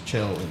relaxes and it's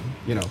chill and,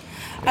 you know.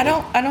 I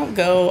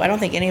don't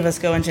think any of us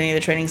go into any of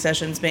the training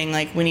sessions being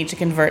like, we need to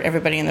convert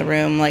everybody in the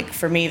room. Like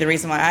for me, the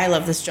reason why I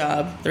love this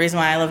job, the reason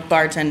why I love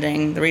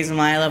bartending, the reason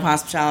why I love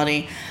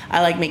hospitality,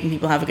 I like making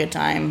people have a good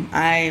time.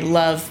 I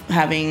love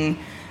having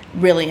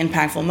really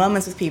impactful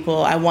moments with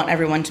people. I want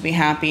everyone to be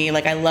happy.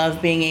 Like I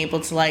love being able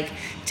to like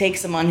take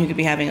someone who could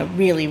be having a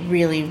really,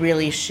 really,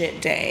 really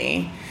shit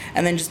day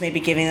and then just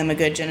maybe giving them a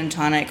good gin and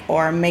tonic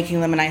or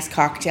making them a nice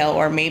cocktail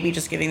or maybe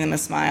just giving them a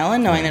smile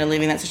and knowing that they're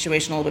leaving that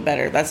situation a little bit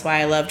better. That's why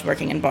I loved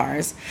working in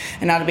bars.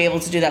 And now to be able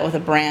to do that with a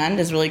brand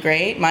is really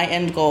great. My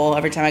end goal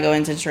every time I go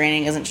into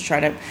training isn't to try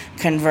to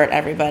convert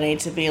everybody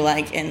to be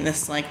like in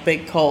this like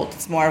big cult.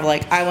 It's more of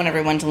like, I want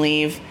everyone to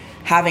leave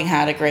having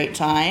had a great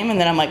time, and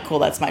then I'm like, cool,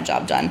 that's my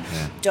job done.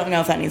 Yeah. Don't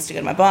know if that needs to go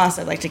to my boss.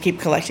 I'd like to keep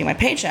collecting my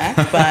paycheck,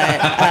 but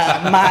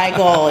my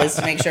goal is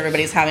to make sure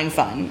everybody's having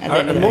fun.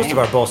 Most of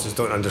our bosses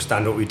don't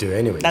understand what we do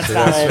anyway. That's so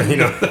valid. You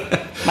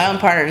know. My own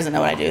partner doesn't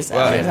know what I do, so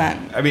there's that.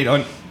 I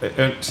mean,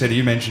 Sarah,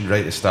 you mentioned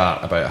right at the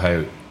start about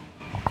how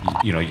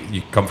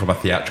you come from a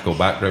theatrical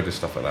background and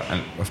stuff like that,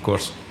 and of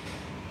course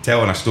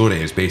telling a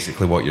story is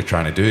basically what you're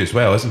trying to do as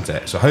well, isn't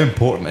it? So how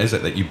important is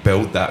it that you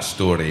build that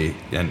story,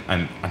 and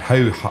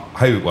how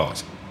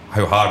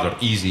hard or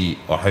easy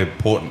or how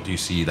important do you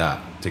see that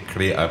to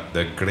create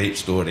the great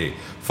story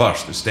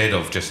first, instead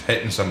of just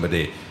hitting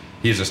somebody,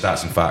 here's the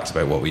stats and facts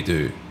about what we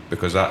do,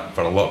 because that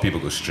for a lot of people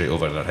goes straight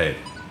over their head,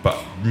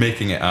 but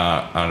making it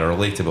a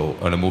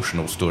relatable, an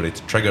emotional story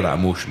to trigger that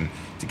emotion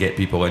to get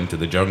people into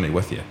the journey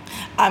with you.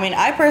 I mean,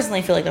 I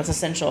personally feel like that's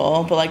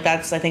essential, but like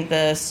that's, I think,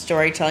 the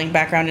storytelling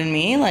background in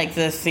me, like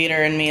the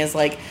theater in me is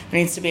like,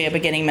 there needs to be a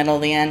beginning, middle,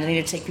 the end. I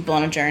need to take people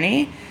on a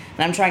journey.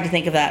 And I'm trying to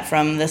think of that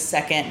from the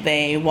second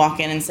they walk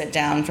in and sit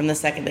down, from the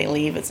second they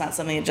leave. It's not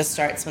something that just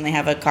starts when they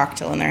have a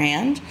cocktail in their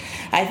hand.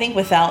 I think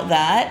without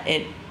that,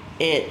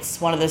 it's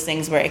one of those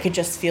things where it could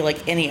just feel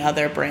like any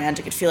other brand.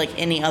 It could feel like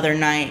any other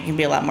night. It can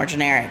be a lot more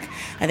generic.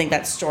 I think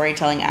that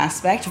storytelling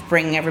aspect of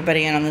bringing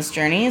everybody in on this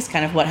journey is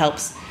kind of what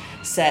helps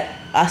set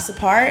us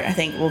apart. I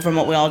think, well, from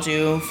what we all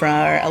do for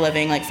a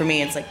living, like for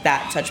me, it's like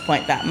that touch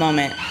point, that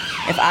moment.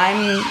 If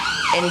I'm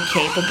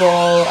incapable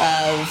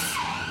of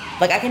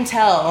Like I can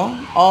tell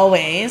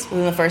always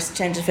within the first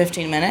 10 to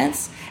 15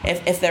 minutes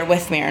if they're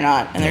with me or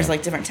not. And there's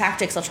like different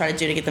tactics I'll try to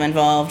do to get them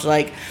involved.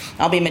 Like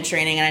I'll be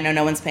mid-training and I know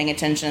no one's paying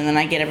attention, and then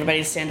I get everybody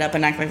to stand up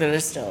and act like they're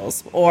the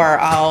stills. Or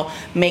I'll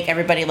make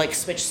everybody like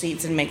switch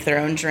seats and make their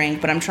own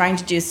drink. But I'm trying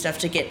to do stuff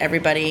to get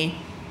everybody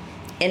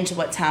into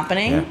what's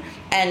happening. Yeah.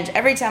 And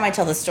every time I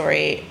tell the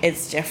story,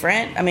 it's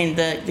different. I mean,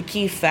 the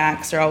key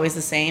facts are always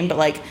the same, but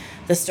like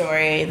the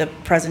story, the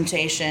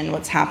presentation,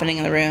 what's happening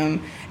in the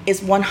room is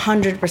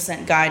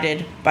 100%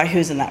 guided by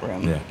who's in that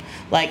room. Yeah.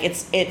 Like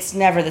it's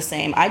never the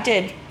same. I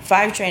did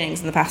 5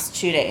 trainings in the past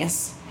 2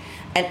 days,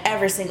 and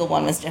every single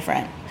one was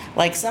different.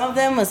 Like some of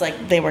them was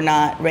like they were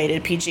not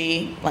rated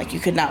PG, like you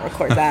could not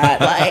record that.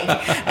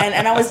 Like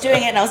and I was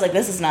doing it and I was like,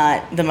 this is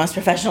not the most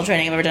professional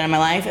training I've ever done in my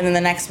life. And then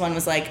the next one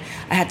was like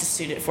I had to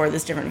suit it for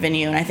this different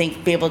venue, and I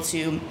think be able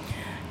to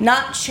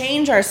not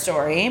change our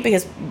story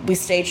because we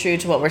stay true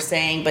to what we're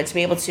saying, but to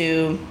be able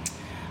to,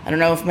 I don't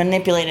know if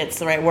manipulate it's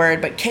the right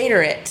word, but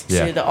cater it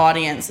to the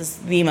audience is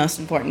the most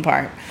important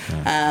part.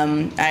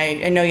 Yeah.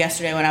 I know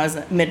yesterday when I was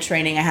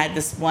mid-training, I had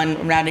this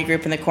one rowdy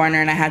group in the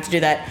corner, and I had to do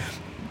that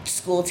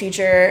school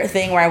teacher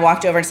thing where I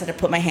walked over and just had to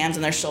put my hands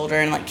on their shoulder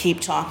and like keep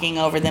talking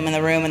over them in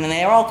the room, and then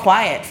they were all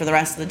quiet for the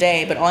rest of the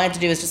day, but all I had to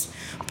do was just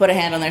put a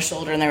hand on their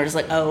shoulder, and they were just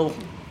like, oh,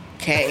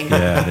 okay,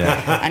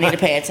 I need to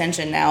pay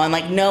attention now. And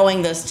like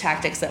knowing those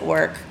tactics that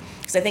work,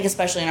 because I think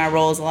especially in our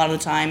roles, a lot of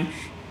the time,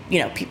 you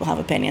know, people have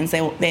opinions.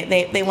 They want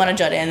to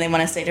jut in. They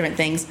want to say different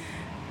things.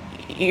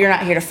 You're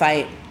not here to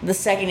fight. The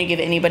second you give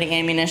anybody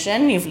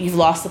ammunition, you've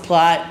lost the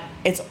plot.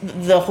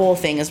 The whole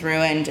thing is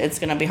ruined. It's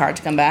going to be hard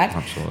to come back.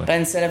 Absolutely. But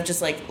instead of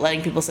just like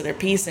letting people say their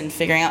piece and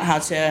figuring out how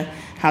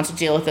to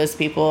deal with those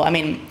people, I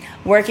mean,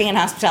 working in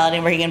hospitality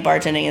and working in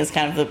bartending is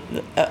kind of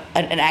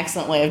an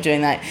excellent way of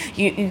doing that.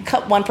 You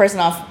cut one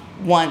person off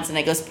once and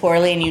it goes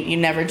poorly, and you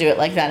never do it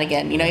like that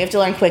again. You know, you have to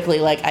learn quickly.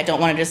 Like I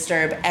don't want to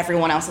disturb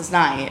everyone else's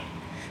night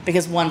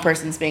because one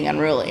person's being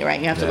unruly, right?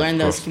 You have to learn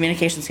those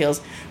communication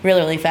skills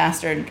really, really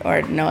fast,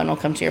 or no one will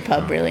come to your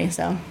pub, really.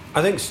 So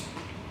I think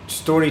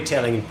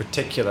storytelling in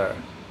particular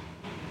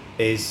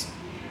is,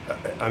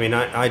 I mean,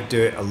 I do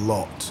it a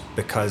lot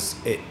because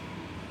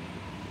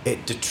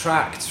it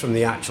detracts from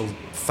the actual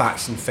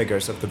facts and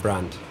figures of the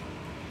brand.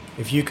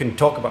 If you can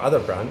talk about other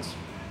brands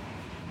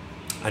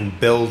and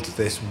build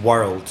this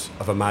world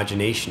of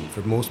imagination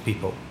for most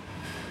people,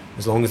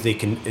 as long as they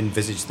can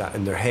envisage that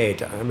in their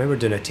head. I remember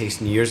doing a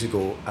tasting years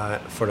ago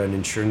for an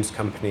insurance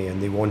company,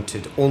 and they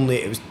wanted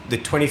it was the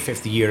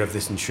 25th year of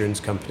this insurance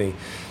company,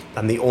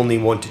 and they only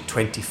wanted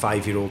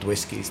 25-year-old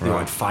whiskies. They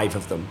wanted 5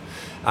 of them.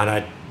 And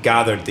I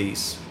gathered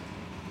these.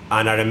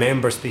 And I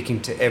remember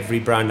speaking to every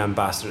brand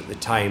ambassador at the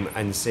time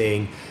and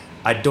saying,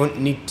 I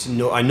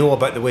know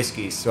about the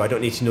whiskies, so I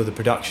don't need to know the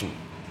production,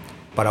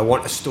 but I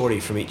want a story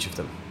from each of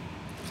them.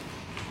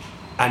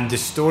 And the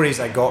stories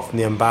I got from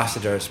the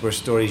ambassadors were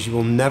stories you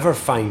will never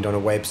find on a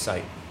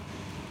website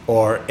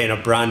or in a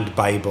brand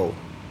Bible.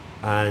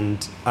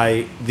 And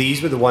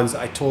these were the ones that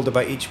I told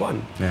about each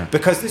one. Yeah.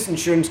 Because this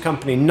insurance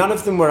company, none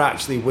of them were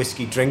actually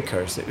whiskey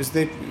drinkers. It was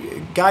the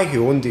guy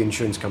who owned the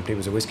insurance company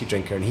was a whiskey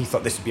drinker, and he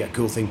thought this would be a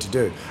cool thing to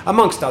do,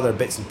 amongst other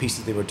bits and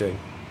pieces they were doing.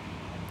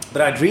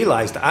 But I'd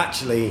realised that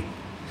actually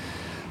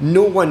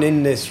no one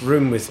in this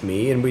room with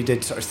me, and we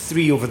did sort of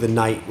 3 over the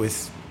night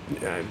with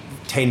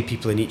 10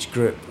 people in each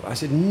group. I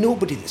said,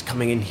 nobody that's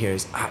coming in here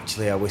is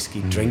actually a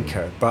whiskey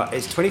drinker, but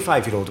it's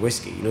 25-year-old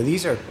whiskey. You know,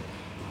 these are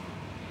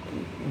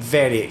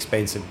very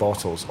expensive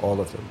bottles, all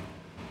of them.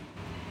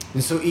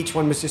 And so each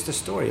one was just a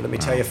story. Let me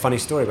tell you a funny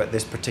story about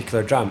this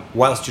particular dram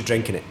whilst you're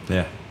drinking it.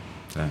 Yeah.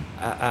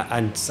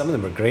 And some of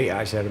them were great,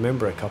 actually. I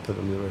remember a couple of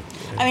them.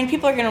 I mean,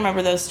 people are going to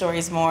remember those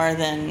stories more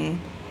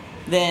than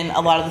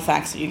a lot of the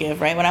facts that you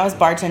give, right? When I was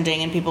bartending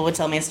and people would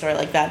tell me a story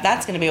like that,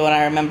 that's going to be what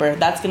I remember.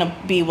 That's going to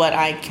be what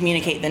I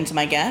communicate then to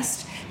my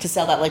guest to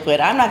sell that liquid.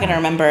 I'm not going to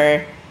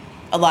remember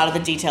a lot of the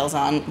details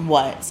on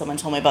what someone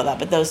told me about that,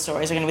 but those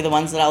stories are going to be the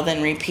ones that I'll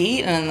then repeat,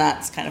 and then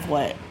that's kind of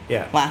what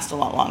lasts a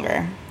lot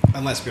longer.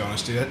 And let's be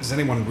honest, does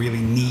anyone really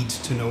need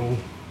to know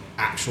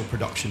actual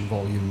production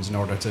volumes in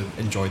order to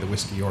enjoy the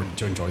whiskey or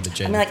to enjoy the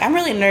gin? I mean, like, I'm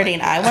really nerdy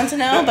and I want to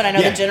know, but I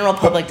know the general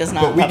public does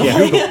not. But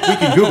we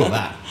can Google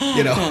that,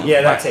 you know.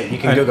 Yeah, that's it. You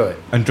can Google it.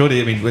 And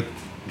Jody, I mean,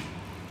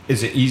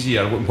 is it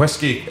easier with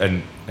whiskey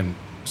and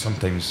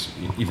sometimes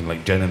even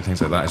like gin and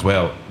things like that as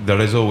well? There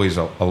is always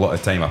a lot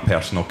of time a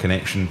personal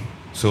connection.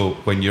 So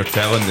when you're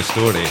telling the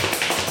story,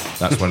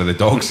 that's one of the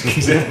dogs. When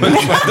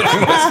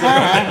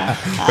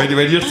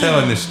you're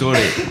telling the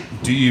story,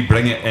 do you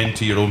bring it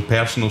into your own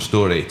personal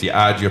story? Do you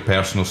add your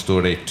personal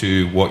story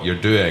to what you're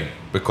doing?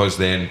 Because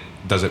then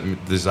does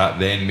that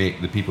then make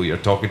the people you're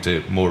talking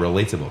to more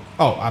relatable?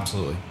 Oh,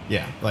 absolutely.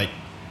 Yeah. Like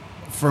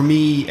for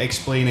me,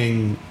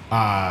 explaining,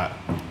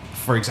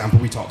 for example,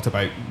 we talked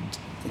about,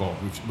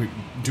 we're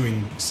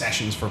doing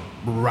sessions for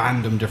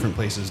random different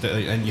places,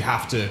 and you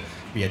have to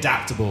be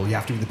adaptable. You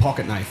have to be the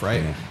pocket knife,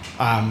 right?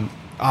 Yeah.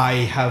 I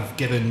have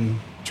given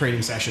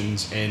training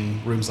sessions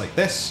in rooms like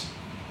this.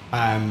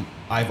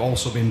 I've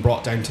also been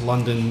brought down to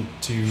London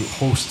to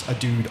host a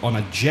dude on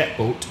a jet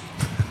boat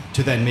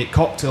to then make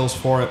cocktails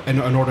for it in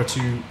order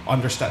to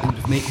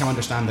make him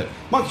understand that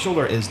Monkey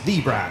Shoulder is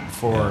the brand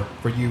for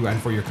you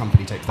and for your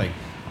company type thing.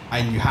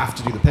 And you have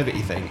to do the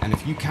pivoty thing. And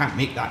if you can't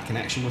make that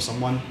connection with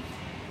someone,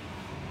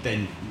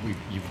 then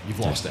you've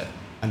lost it.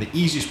 And the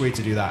easiest way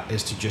to do that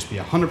is to just be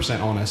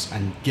 100% honest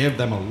and give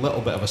them a little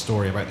bit of a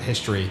story about the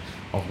history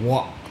of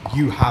what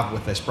you have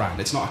with this brand.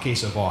 It's not a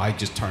case of, I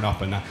just turn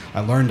up and I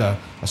learned a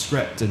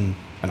script and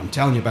I'm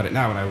telling you about it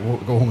now and I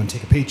won't go home and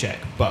take a paycheck.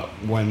 But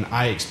when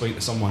I explain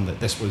to someone that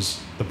this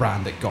was the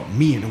brand that got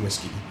me into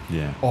whiskey,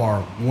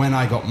 or when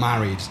I got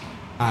married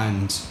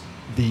and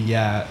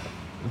the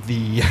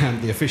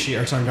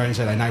officiator turned around and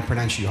said, I now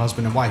pronounce you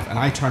husband and wife, and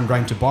I turned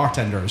around to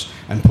bartenders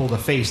and pulled a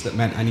face that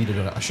meant I needed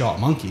a shot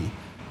of monkey,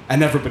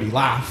 and everybody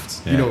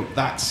laughed. You know,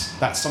 that's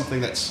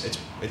something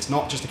it's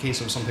not just a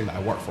case of something that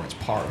I work for, it's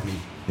part of me.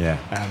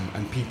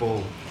 And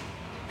people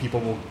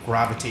will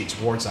gravitate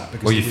towards that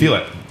because you feel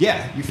it.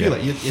 Yeah, you feel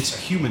it. It's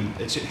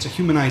a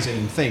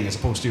humanizing thing as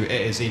opposed to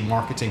it is a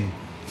marketing,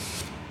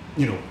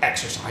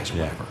 exercise or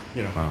whatever.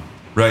 Wow.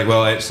 Right.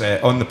 Well, it's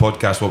on the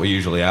podcast. What we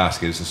usually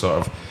ask is sort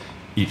of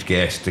each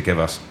guest to give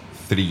us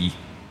 3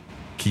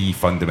 key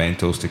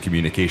fundamentals to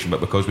communication. But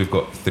because we've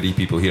got 3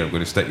 people here, I'm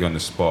going to stick you on the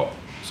spot.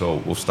 So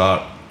we'll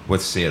start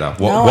with Sarah.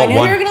 I knew you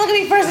were going to look at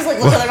me first. It's like,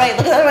 look at the right,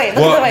 look at the right,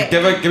 look at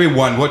the right. Give me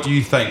one. What do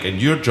you think in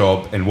your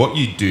job and what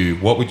you do,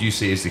 what would you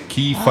say is the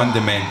key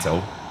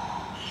fundamental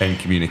in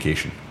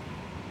communication?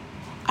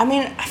 I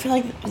mean, I feel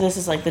like this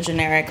is like the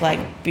generic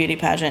beauty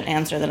pageant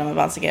answer that I'm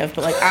about to give,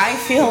 but I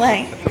feel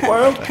like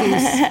world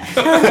peace.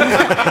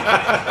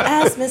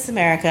 As Miss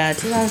America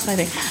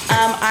 2020.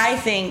 I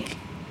think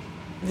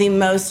the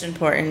most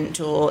important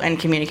tool in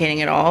communicating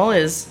it all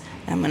is,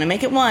 I'm going to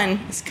make it 1,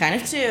 it's kind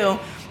of 2,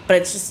 but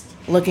it's just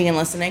looking and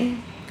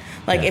listening.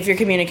 If you're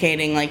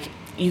communicating,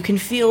 you can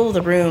feel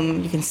the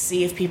room, you can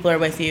see if people are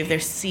with you,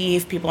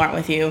 if people aren't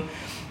with you.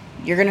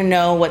 You're going to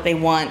know what they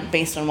want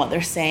based on what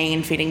they're saying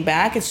and feeding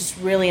back. It's just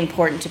really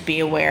important to be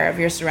aware of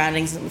your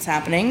surroundings and what's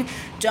happening.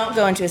 Don't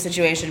go into a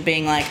situation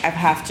being I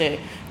have to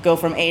go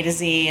from A to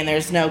Z and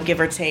there's no give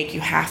or take.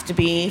 You have to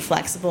be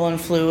flexible and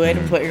fluid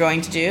with what you're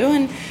going to do.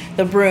 And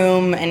the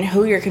room and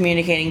who you're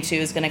communicating to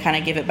is going to kind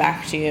of give it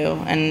back to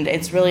you. And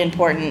it's really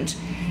important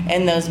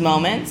in those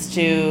moments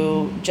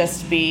to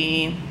just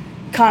be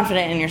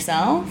confident in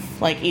yourself.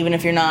 Even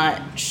if you're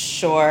not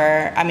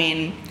sure,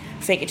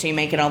 fake it till you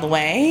make it all the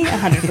way,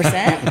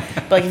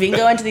 100%. But if you can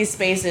go into these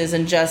spaces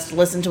and just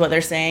listen to what they're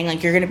saying,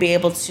 you're going to be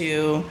able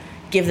to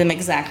give them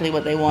exactly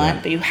what they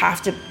want. But you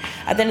have to,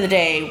 at the end of the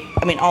day,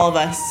 all of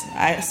us,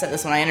 I said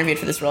this when I interviewed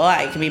for this role,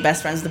 I can be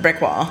best friends with the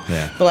brick wall.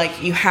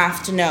 But you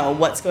have to know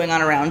what's going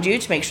on around you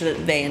to make sure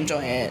that they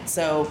enjoy it.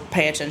 So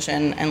pay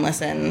attention and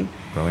listen.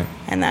 Brilliant.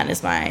 And that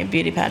is my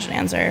beauty pageant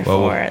answer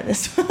for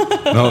this.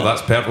 No,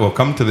 that's perfect. We'll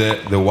come to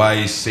the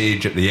wise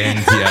sage at the end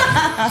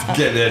here,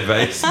 get the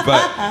advice.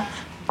 But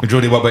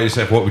Jody, what about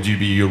yourself? What would you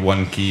be your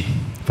 1 key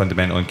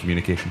fundamental in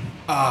communication?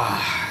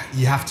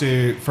 You have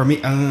to, for me,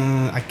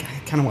 I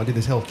kind of want to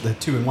do the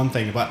 2-in-1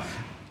 thing, but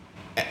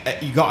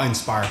you got to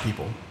inspire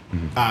people.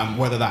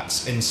 Whether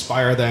that's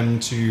inspire them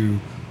to,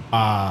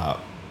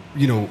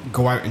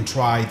 go out and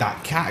try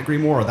that category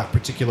more or that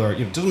particular,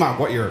 it doesn't matter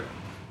what you're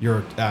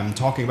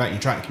talking about and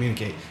you're trying to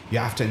communicate, you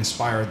have to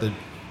inspire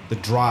the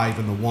drive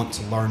and the want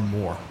to learn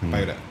more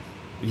about it.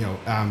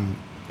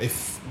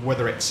 If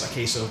whether it's a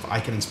case of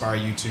I can inspire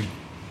you to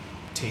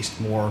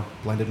taste more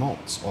blended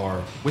malts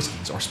or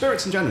whiskeys or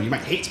spirits in general. You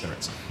might hate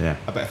spirits.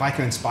 But if I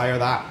can inspire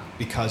that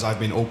because I've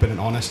been open and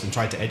honest and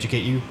tried to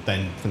educate you,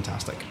 then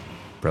fantastic.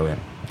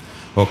 Brilliant.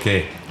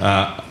 Okay.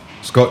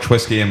 Scotch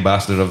Whisky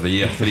Ambassador of the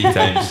Year 3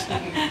 times.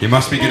 You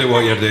must be good at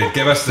what you're doing.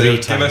 Give us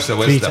the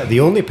wisdom. The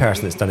only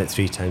person that's done it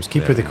 3 times.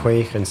 Keeper of the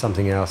Quaich and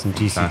something else and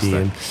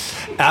GCD.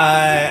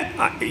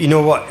 And, you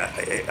know what?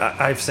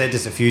 I've said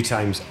this a few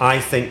times. I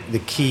think the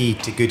key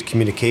to good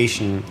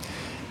communication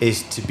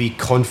is to be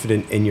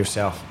confident in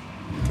yourself.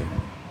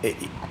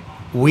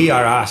 We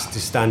are asked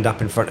to stand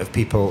up in front of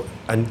people,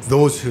 and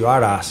those who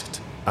are asked,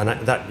 and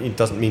that it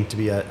doesn't mean to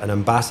be an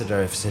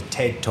ambassador, if it's a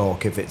TED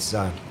talk, if it's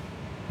a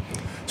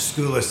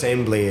school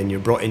assembly and you're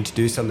brought in to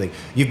do something,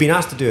 you've been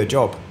asked to do a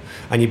job,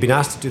 and you've been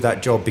asked to do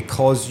that job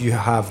because you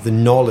have the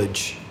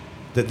knowledge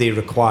that they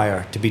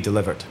require to be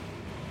delivered.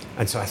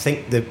 And so I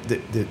think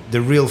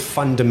the real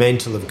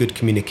fundamental of good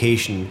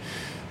communication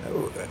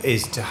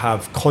is to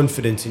have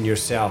confidence in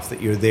yourself that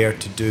you're there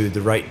to do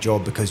the right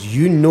job because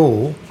you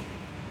know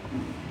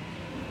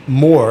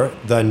more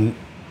than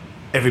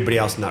everybody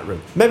else in that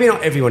room. Maybe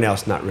not everyone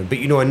else in that room, but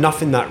you know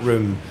enough in that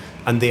room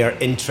and they are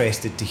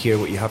interested to hear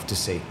what you have to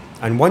say.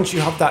 And once you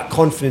have that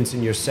confidence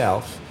in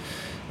yourself,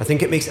 I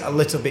think it makes it a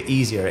little bit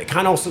easier. It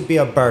can also be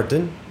a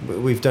burden.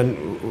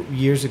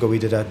 Years ago we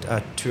did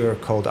a tour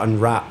called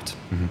Unwrapped,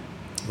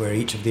 where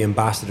each of the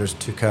ambassadors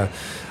took a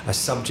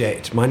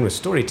subject. Mine was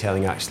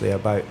storytelling, actually,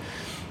 about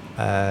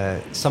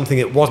something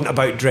that wasn't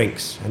about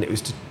drinks, and it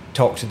was to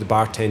talk to the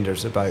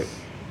bartenders about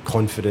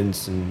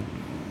confidence and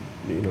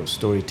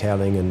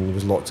storytelling, and there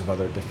was lots of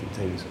other different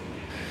things.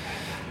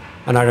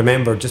 And I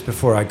remember just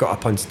before I got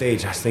up on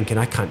stage, I was thinking,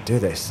 I can't do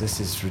this. This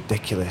is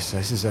ridiculous.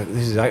 This is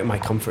out of my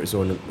comfort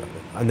zone.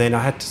 And then I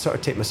had to sort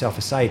of take myself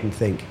aside and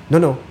think,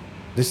 no,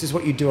 this is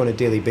what you do on a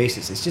daily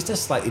basis. It's just a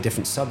slightly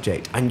different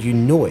subject, and you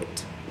know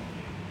it.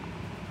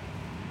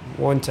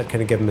 I want to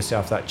kind of give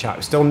myself that chat. I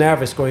was still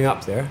nervous going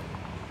up there,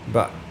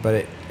 but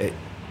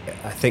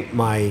I think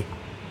my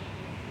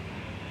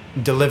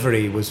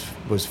delivery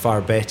was far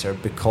better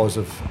because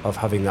of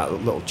having that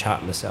little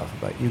chat with myself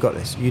about, you got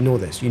this, you know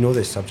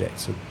this subject,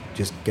 so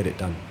just get it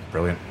done.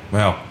 Brilliant.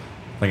 Well,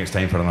 I think it's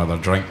time for another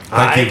drink.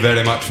 Thank you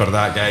very much for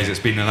that, guys. It's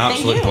been an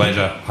absolute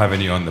pleasure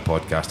having you on the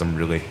podcast. I'm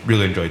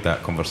really enjoyed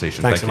that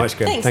conversation. Thanks so much,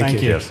 Graham. Thanks. Thank you.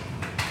 Cheers.